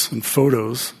videos and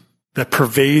photos that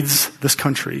pervades this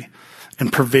country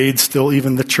and pervades still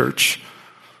even the church.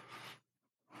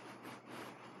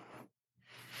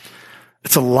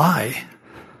 It's a lie.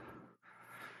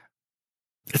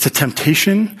 It's a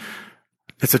temptation.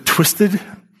 It's a twisted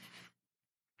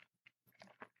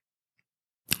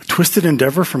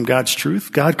endeavor from God's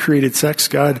truth. God created sex.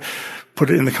 God put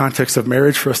it in the context of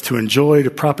marriage for us to enjoy, to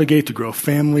propagate, to grow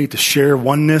family, to share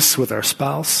oneness with our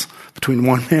spouse, between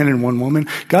one man and one woman.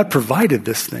 God provided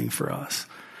this thing for us.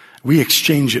 We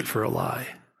exchange it for a lie.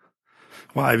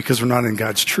 Why? Because we're not in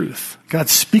God's truth. God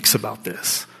speaks about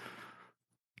this.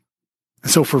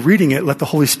 And so if we're reading it, let the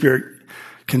Holy Spirit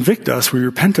convict us, we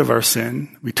repent of our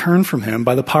sin, we turn from him.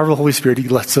 By the power of the Holy Spirit, he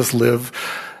lets us live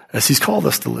as he's called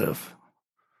us to live.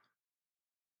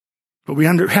 But we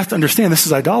have to understand this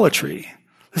is idolatry.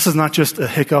 This is not just a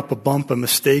hiccup, a bump, a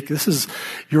mistake. This is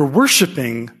you're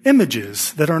worshiping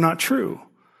images that are not true.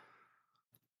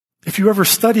 If you ever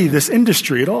study this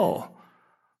industry at all,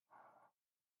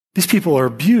 these people are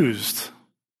abused.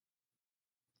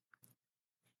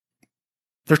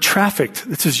 They're trafficked.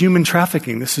 This is human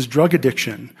trafficking. This is drug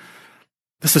addiction.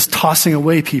 This is tossing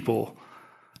away people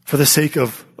for the sake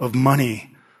of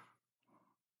money.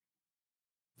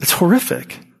 It's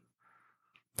horrific.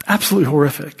 Absolutely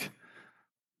horrific.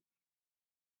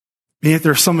 And yet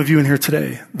there are some of you in here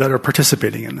today that are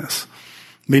participating in this.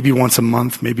 Maybe once a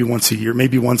month, maybe once a year,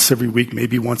 maybe once every week,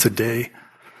 maybe once a day.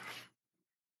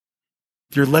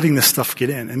 You're letting this stuff get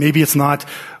in. And maybe it's not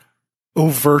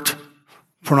overt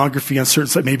pornography on certain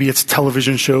sites. Maybe it's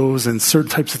television shows and certain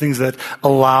types of things that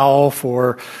allow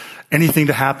for anything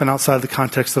to happen outside of the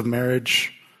context of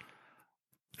marriage.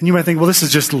 And you might think, well, this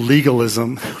is just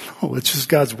legalism. No, it's just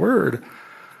God's word.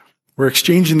 We're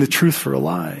exchanging the truth for a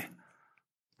lie.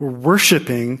 We're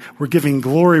worshiping, we're giving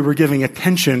glory, we're giving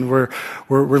attention, we're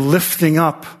lifting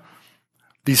up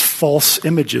these false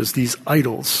images, these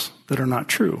idols that are not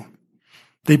true.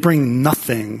 They bring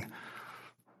nothing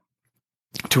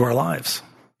to our lives.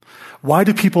 Why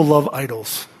do people love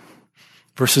idols?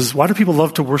 Why do people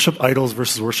love to worship idols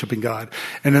versus worshiping God?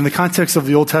 And in the context of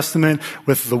the Old Testament,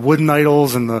 with the wooden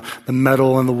idols and the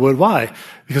metal and the wood, why?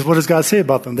 Because what does God say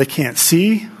about them? They can't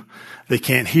see, they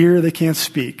can't hear, they can't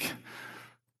speak.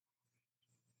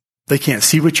 They can't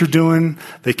see what you're doing.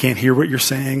 They can't hear what you're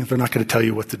saying. They're not going to tell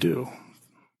you what to do.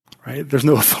 Right? There's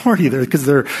no authority there because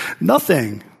they're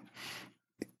nothing.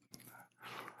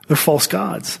 They're false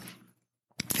gods.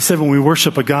 He said when we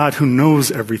worship a God who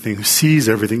knows everything, who sees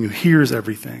everything, who hears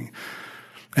everything,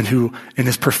 and who in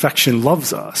his perfection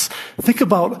loves us. Think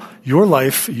about your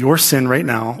life, your sin right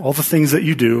now, all the things that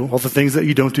you do, all the things that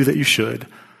you don't do that you should,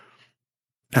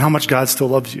 and how much God still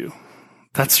loves you.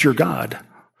 That's your God.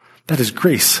 That is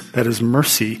grace. That is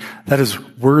mercy. That is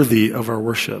worthy of our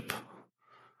worship.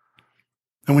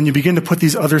 And when you begin to put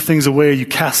these other things away, you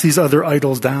cast these other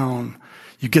idols down,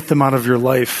 you get them out of your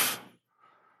life,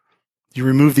 you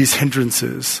remove these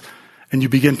hindrances, and you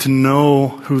begin to know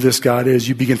who this God is.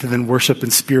 You begin to then worship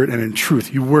in spirit and in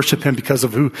truth. You worship him because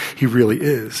of who he really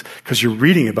is, because you're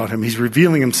reading about him. He's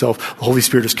revealing himself. The Holy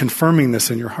Spirit is confirming this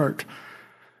in your heart.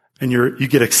 And you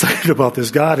get excited about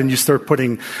this God, and you start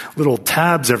putting little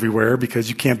tabs everywhere because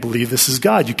you can't believe this is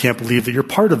God. You can't believe that you're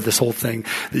part of this whole thing,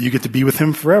 that you get to be with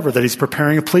him forever, that he's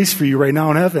preparing a place for you right now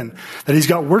in heaven, that he's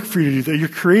got work for you to do, that you're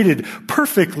created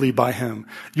perfectly by him.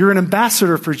 You're an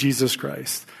ambassador for Jesus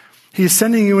Christ. He is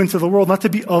sending you into the world, not to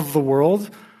be of the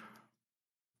world,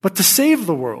 but to save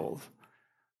the world.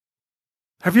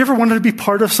 Have you ever wanted to be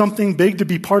part of something big, to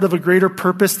be part of a greater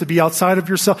purpose, to be outside of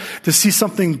yourself, to see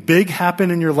something big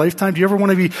happen in your lifetime? Do you ever want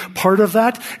to be part of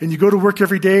that? And you go to work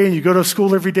every day and you go to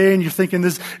school every day and you're thinking,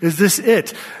 is this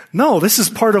it? No, this is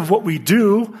part of what we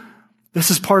do. This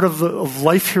is part of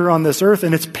life here on this earth,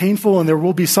 and it's painful and there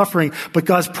will be suffering, but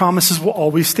God's promises will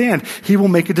always stand. He will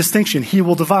make a distinction. He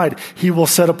will divide. He will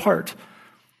set apart.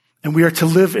 And we are to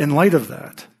live in light of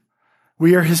that.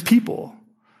 We are his people.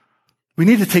 We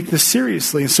need to take this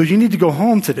seriously. And so you need to go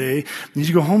home today, you need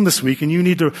to go home this week, and you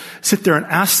need to sit there and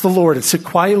ask the Lord and sit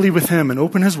quietly with him and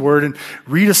open his word and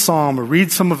read a psalm or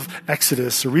read some of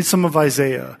Exodus or read some of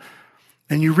Isaiah.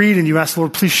 And you read and you ask the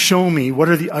Lord, please show me, what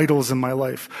are the idols in my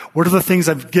life? What are the things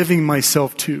I'm giving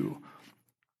myself to?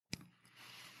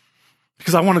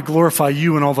 Because I want to glorify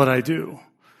you in all that I do.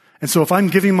 And so if I'm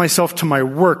giving myself to my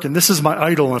work, and this is my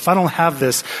idol, and if I don't have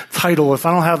this title, if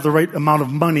I don't have the right amount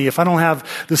of money, if I don't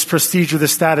have this prestige or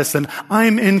this status, then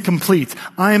I'm incomplete,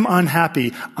 I'm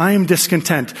unhappy, I'm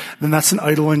discontent, then that's an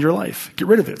idol in your life. Get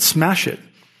rid of it, smash it,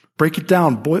 break it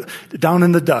down, boil it down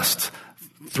in the dust,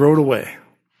 throw it away.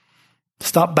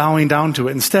 Stop bowing down to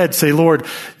it. Instead, say, Lord,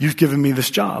 you've given me this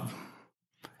job.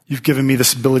 You've given me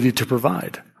this ability to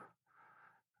provide.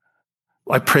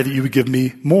 I pray that you would give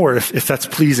me more if that's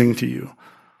pleasing to you.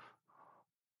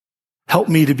 Help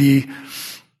me to be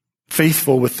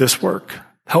faithful with this work.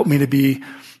 Help me to be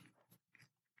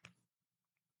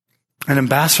an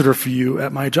ambassador for you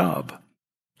at my job.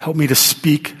 Help me to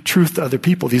speak truth to other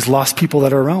people, these lost people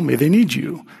that are around me. They need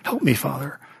you. Help me,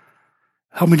 Father.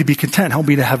 Help me to be content. Help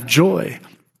me to have joy.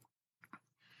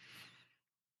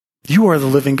 You are the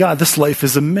living God. This life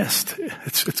is a mist.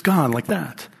 It's gone like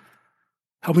that.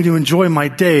 Help me to enjoy my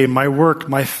day, my work,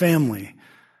 my family.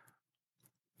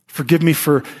 Forgive me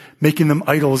for making them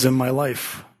idols in my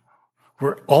life,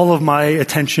 where all of my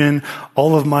attention,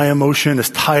 all of my emotion is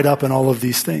tied up in all of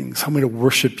these things. Help me to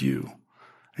worship you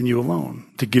and you alone,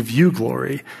 to give you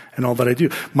glory in all that I do.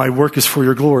 My work is for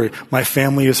your glory. My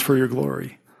family is for your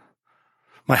glory.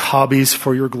 My hobbies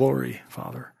for your glory,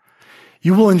 Father.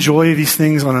 You will enjoy these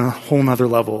things on a whole nother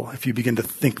level if you begin to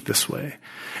think this way.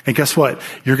 And guess what?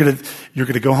 You're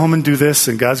gonna go home and do this,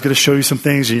 and God's gonna show you some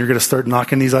things, and you're gonna start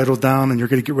knocking these idols down, and you're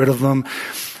gonna get rid of them.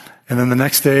 And then the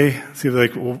next day, so you're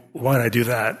like, well, why did I do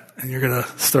that? And you're gonna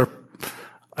start,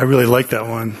 I really like that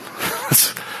one.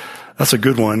 That's a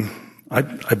good one. I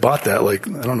bought that, I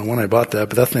don't know when I bought that,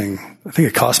 but that thing, I think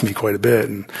it cost me quite a bit.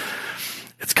 And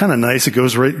it's kind of nice. It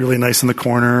goes really nice in the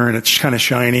corner, and it's kind of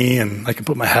shiny, and I can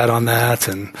put my hat on that,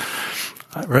 and,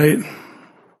 right?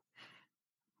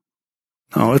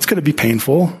 No, it's going to be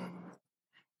painful.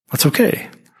 That's okay.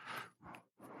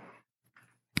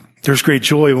 There's great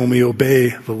joy when we obey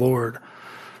the Lord.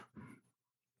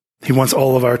 He wants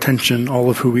all of our attention, all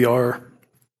of who we are.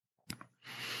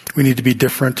 We need to be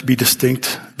different, be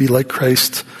distinct, be like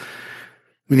Christ.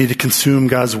 We need to consume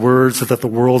God's word so that the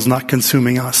world's not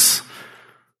consuming us.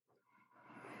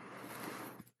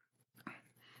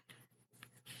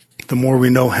 The more we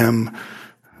know him,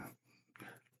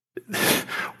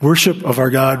 worship of our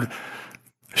God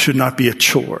should not be a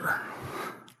chore,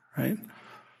 right?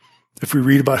 If we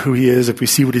read about who he is, if we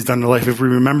see what he's done in our life, if we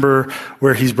remember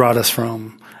where he's brought us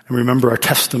from, and remember our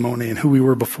testimony and who we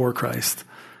were before Christ,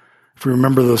 if we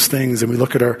remember those things and we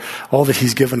look at all that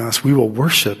he's given us, we will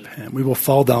worship him. We will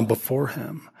fall down before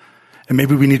him. And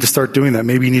maybe we need to start doing that.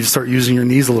 Maybe you need to start using your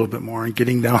knees a little bit more and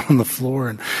getting down on the floor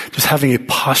and just having a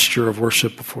posture of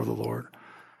worship before the Lord.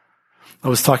 I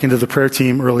was talking to the prayer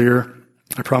team earlier.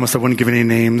 I promised I wouldn't give any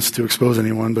names to expose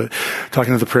anyone, but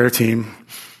talking to the prayer team,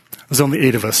 there's only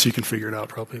 8 of us, so you can figure it out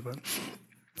probably.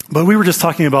 But we were just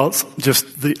talking about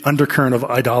just the undercurrent of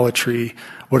idolatry.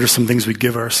 What are some things we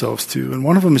give ourselves to? And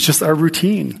one of them is just our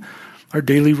routine, our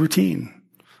daily routine.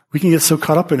 We can get so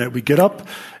caught up in it. We get up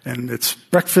and it's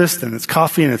breakfast and it's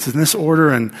coffee and it's in this order.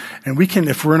 And we can,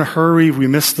 if we're in a hurry, we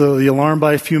miss the alarm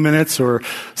by a few minutes or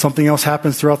something else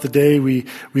happens throughout the day, we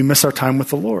miss our time with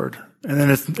the Lord. And then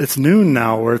it's noon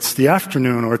now, or it's the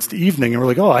afternoon, or it's the evening. And we're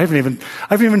like, oh, I haven't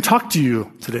even talked to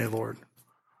you today, Lord.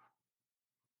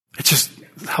 It's just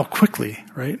how quickly,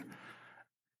 right?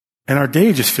 And our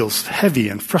day just feels heavy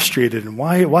and frustrated. And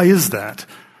why is that?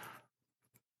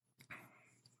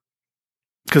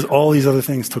 Because all these other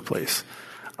things took place.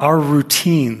 Our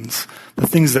routines, the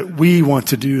things that we want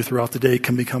to do throughout the day,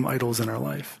 can become idols in our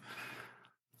life.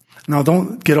 Now,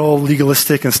 don't get all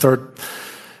legalistic and start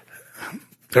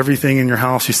everything in your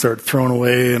house you start throwing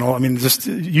away and all. I mean, just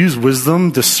use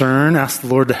wisdom, discern, ask the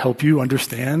Lord to help you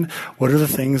understand what are the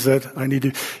things that I need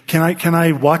to. Can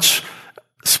I watch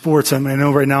sports? I mean, I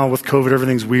know right now with COVID,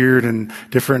 everything's weird and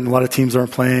different. A lot of teams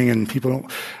aren't playing and people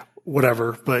don't.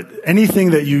 Whatever, but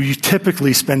anything that you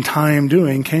typically spend time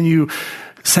doing, can you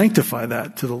sanctify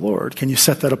that to the Lord? Can you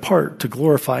set that apart to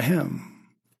glorify him?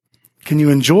 Can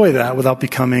you enjoy that without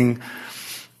becoming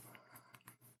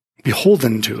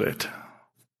beholden to it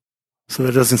so that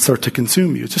it doesn't start to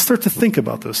consume you? Just start to think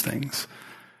about those things.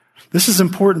 This is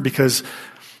important because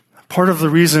part of the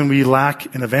reason we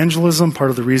lack in evangelism,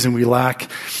 part of the reason we lack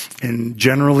in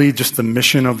generally just the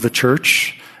mission of the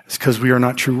church, it's because we are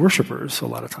not true worshipers a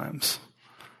lot of times.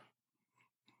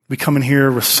 We come in here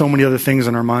with so many other things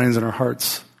in our minds and our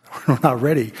hearts. We're not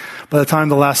ready. By the time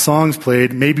the last song's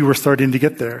played, maybe we're starting to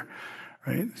get there,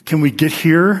 right? Can we get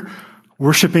here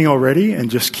worshiping already and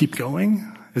just keep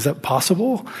going? Is that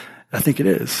possible? I think it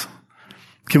is.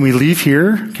 Can we leave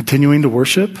here continuing to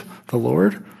worship the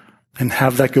Lord and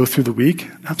have that go through the week?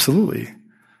 Absolutely.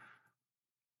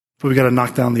 But we got to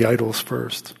knock down the idols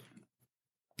first.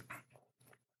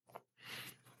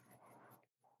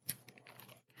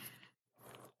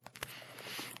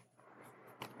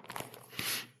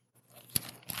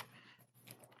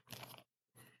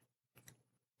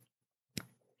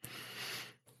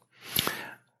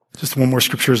 Just one more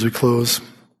scripture as we close.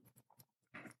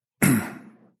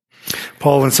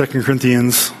 Paul in 2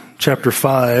 Corinthians chapter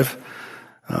 5,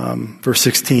 verse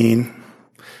 16.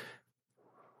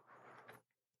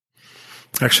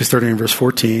 Actually, starting in verse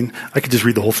 14. I could just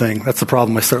read the whole thing. That's the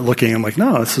problem. I start looking. I'm like,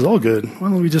 no, this is all good. Why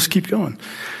don't we just keep going?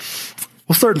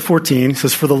 We'll start in 14. It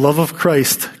says, for the love of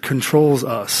Christ controls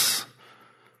us,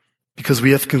 because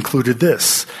we have concluded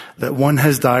this, that one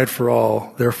has died for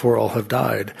all, therefore all have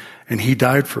died. And he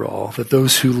died for all, that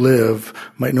those who live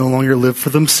might no longer live for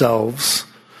themselves,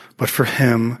 but for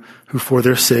him who for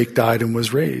their sake died and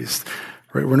was raised.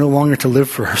 Right? We're no longer to live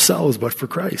for ourselves, but for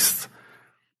Christ.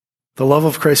 The love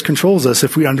of Christ controls us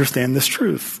if we understand this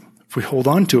truth. if we hold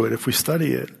on to it, if we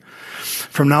study it.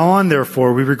 From now on,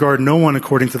 therefore, we regard no one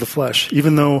according to the flesh.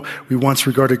 Even though we once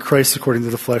regarded Christ according to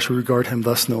the flesh, we regard him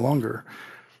thus no longer.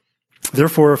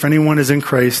 Therefore, if anyone is in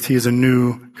Christ, he is a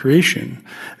new creation.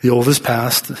 The old has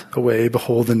passed away,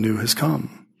 behold, the new has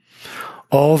come.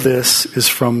 All this is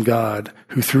from God,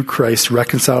 who through Christ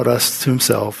reconciled us to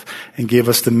himself and gave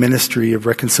us the ministry of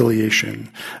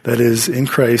reconciliation. That is, in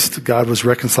Christ, God was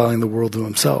reconciling the world to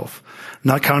himself,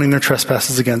 not counting their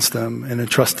trespasses against them, and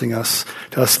entrusting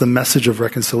to us the message of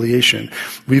reconciliation.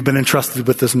 We've been entrusted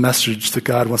with this message that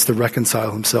God wants to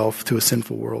reconcile himself to a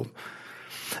sinful world.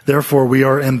 Therefore, we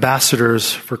are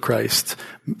ambassadors for Christ,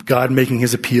 God making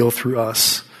his appeal through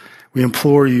us. We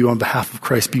implore you on behalf of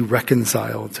Christ, be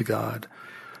reconciled to God.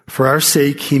 For our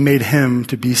sake, he made him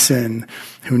to be sin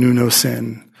who knew no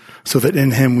sin, so that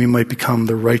in him we might become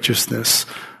the righteousness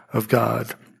of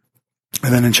God.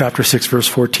 And then in chapter 6, verse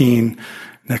 14,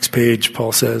 next page,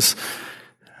 Paul says,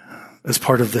 as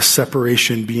part of this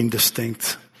separation being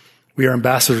distinct, we are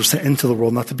ambassadors to enter the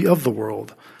world, not to be of the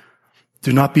world.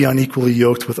 Do not be unequally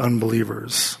yoked with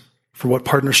unbelievers. For what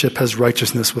partnership has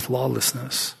righteousness with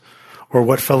lawlessness? Or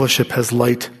what fellowship has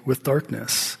light with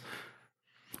darkness?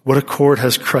 What accord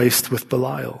has Christ with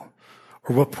Belial?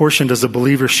 Or what portion does a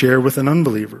believer share with an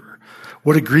unbeliever?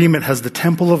 What agreement has the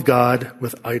temple of God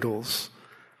with idols?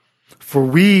 For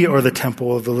we are the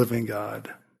temple of the living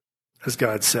God, as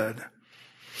God said.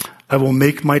 I will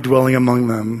make my dwelling among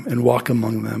them and walk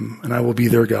among them, and I will be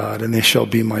their God, and they shall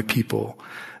be my people.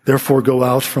 Therefore go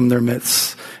out from their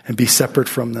midst and be separate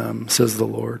from them, says the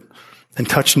Lord, and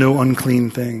touch no unclean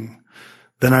thing.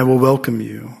 Then I will welcome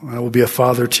you. I will be a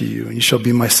father to you, and you shall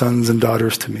be my sons and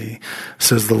daughters to me,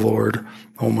 says the Lord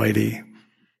Almighty.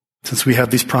 Since we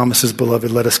have these promises, beloved,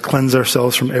 let us cleanse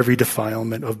ourselves from every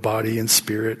defilement of body and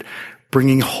spirit,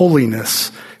 bringing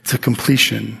holiness to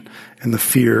completion in the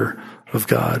fear of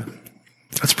God.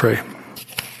 Let's pray.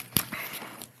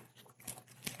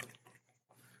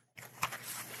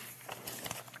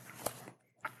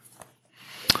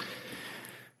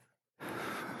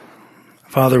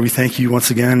 Father, we thank you once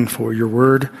again for your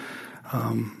word.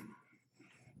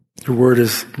 Your word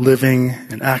is living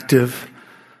and active.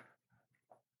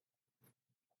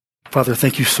 Father,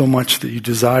 thank you so much that you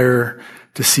desire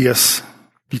to see us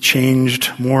be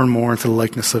changed more and more into the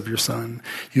likeness of your Son.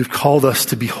 You've called us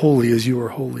to be holy as you are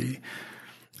holy,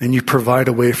 and you provide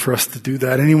a way for us to do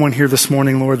that. Anyone here this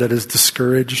morning, Lord, that is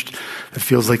discouraged, that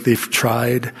feels like they've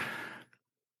tried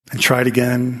and tried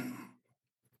again,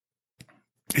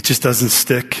 it just doesn't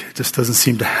stick. It just doesn't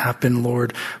seem to happen,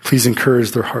 Lord. Please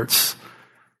encourage their hearts.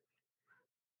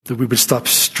 That we would stop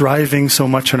striving so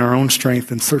much in our own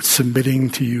strength and start submitting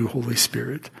to you, Holy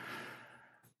Spirit.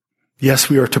 Yes,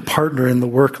 we are to partner in the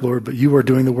work, Lord, but you are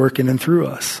doing the work in and through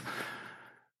us.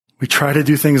 We try to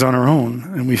do things on our own,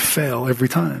 and we fail every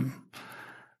time.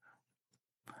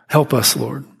 Help us,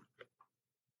 Lord.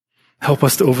 Help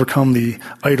us to overcome the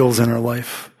idols in our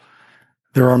life.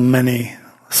 There are many,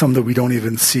 some that we don't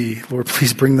even see. Lord,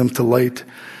 please bring them to light.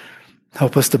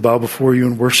 Help us to bow before you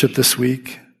and worship this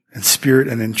week in spirit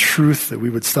and in truth, that we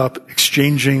would stop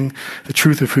exchanging the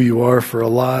truth of who you are for a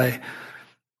lie,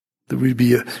 that we'd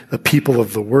be a people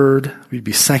of the word, we'd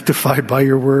be sanctified by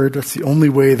your word. That's the only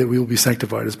way that we will be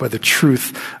sanctified, is by the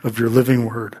truth of your living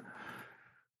word.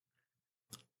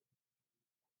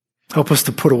 Help us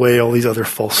to put away all these other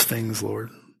false things, Lord.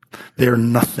 They are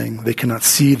nothing. They cannot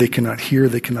see, they cannot hear,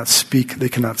 they cannot speak, they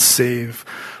cannot save.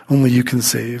 Only you can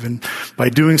save. And by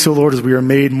doing so, Lord, as we are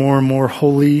made more and more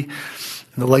holy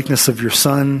in the likeness of your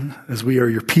Son, as we are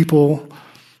your people,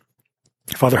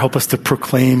 Father, help us to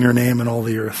proclaim your name in all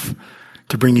the earth,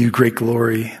 to bring you great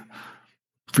glory,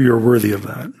 for you are worthy of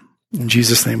that. In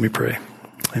Jesus' name we pray.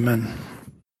 Amen.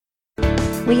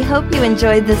 We hope you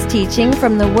enjoyed this teaching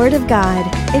from the Word of God.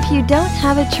 If you don't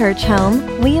have a church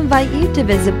home, we invite you to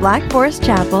visit Black Forest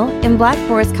Chapel in Black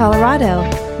Forest, Colorado,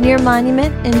 near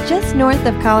Monument and just north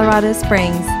of Colorado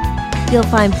Springs. You'll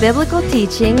find biblical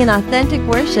teaching and authentic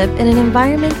worship in an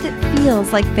environment that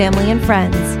feels like family and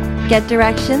friends. Get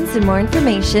directions and more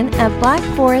information at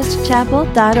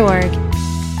blackforestchapel.org.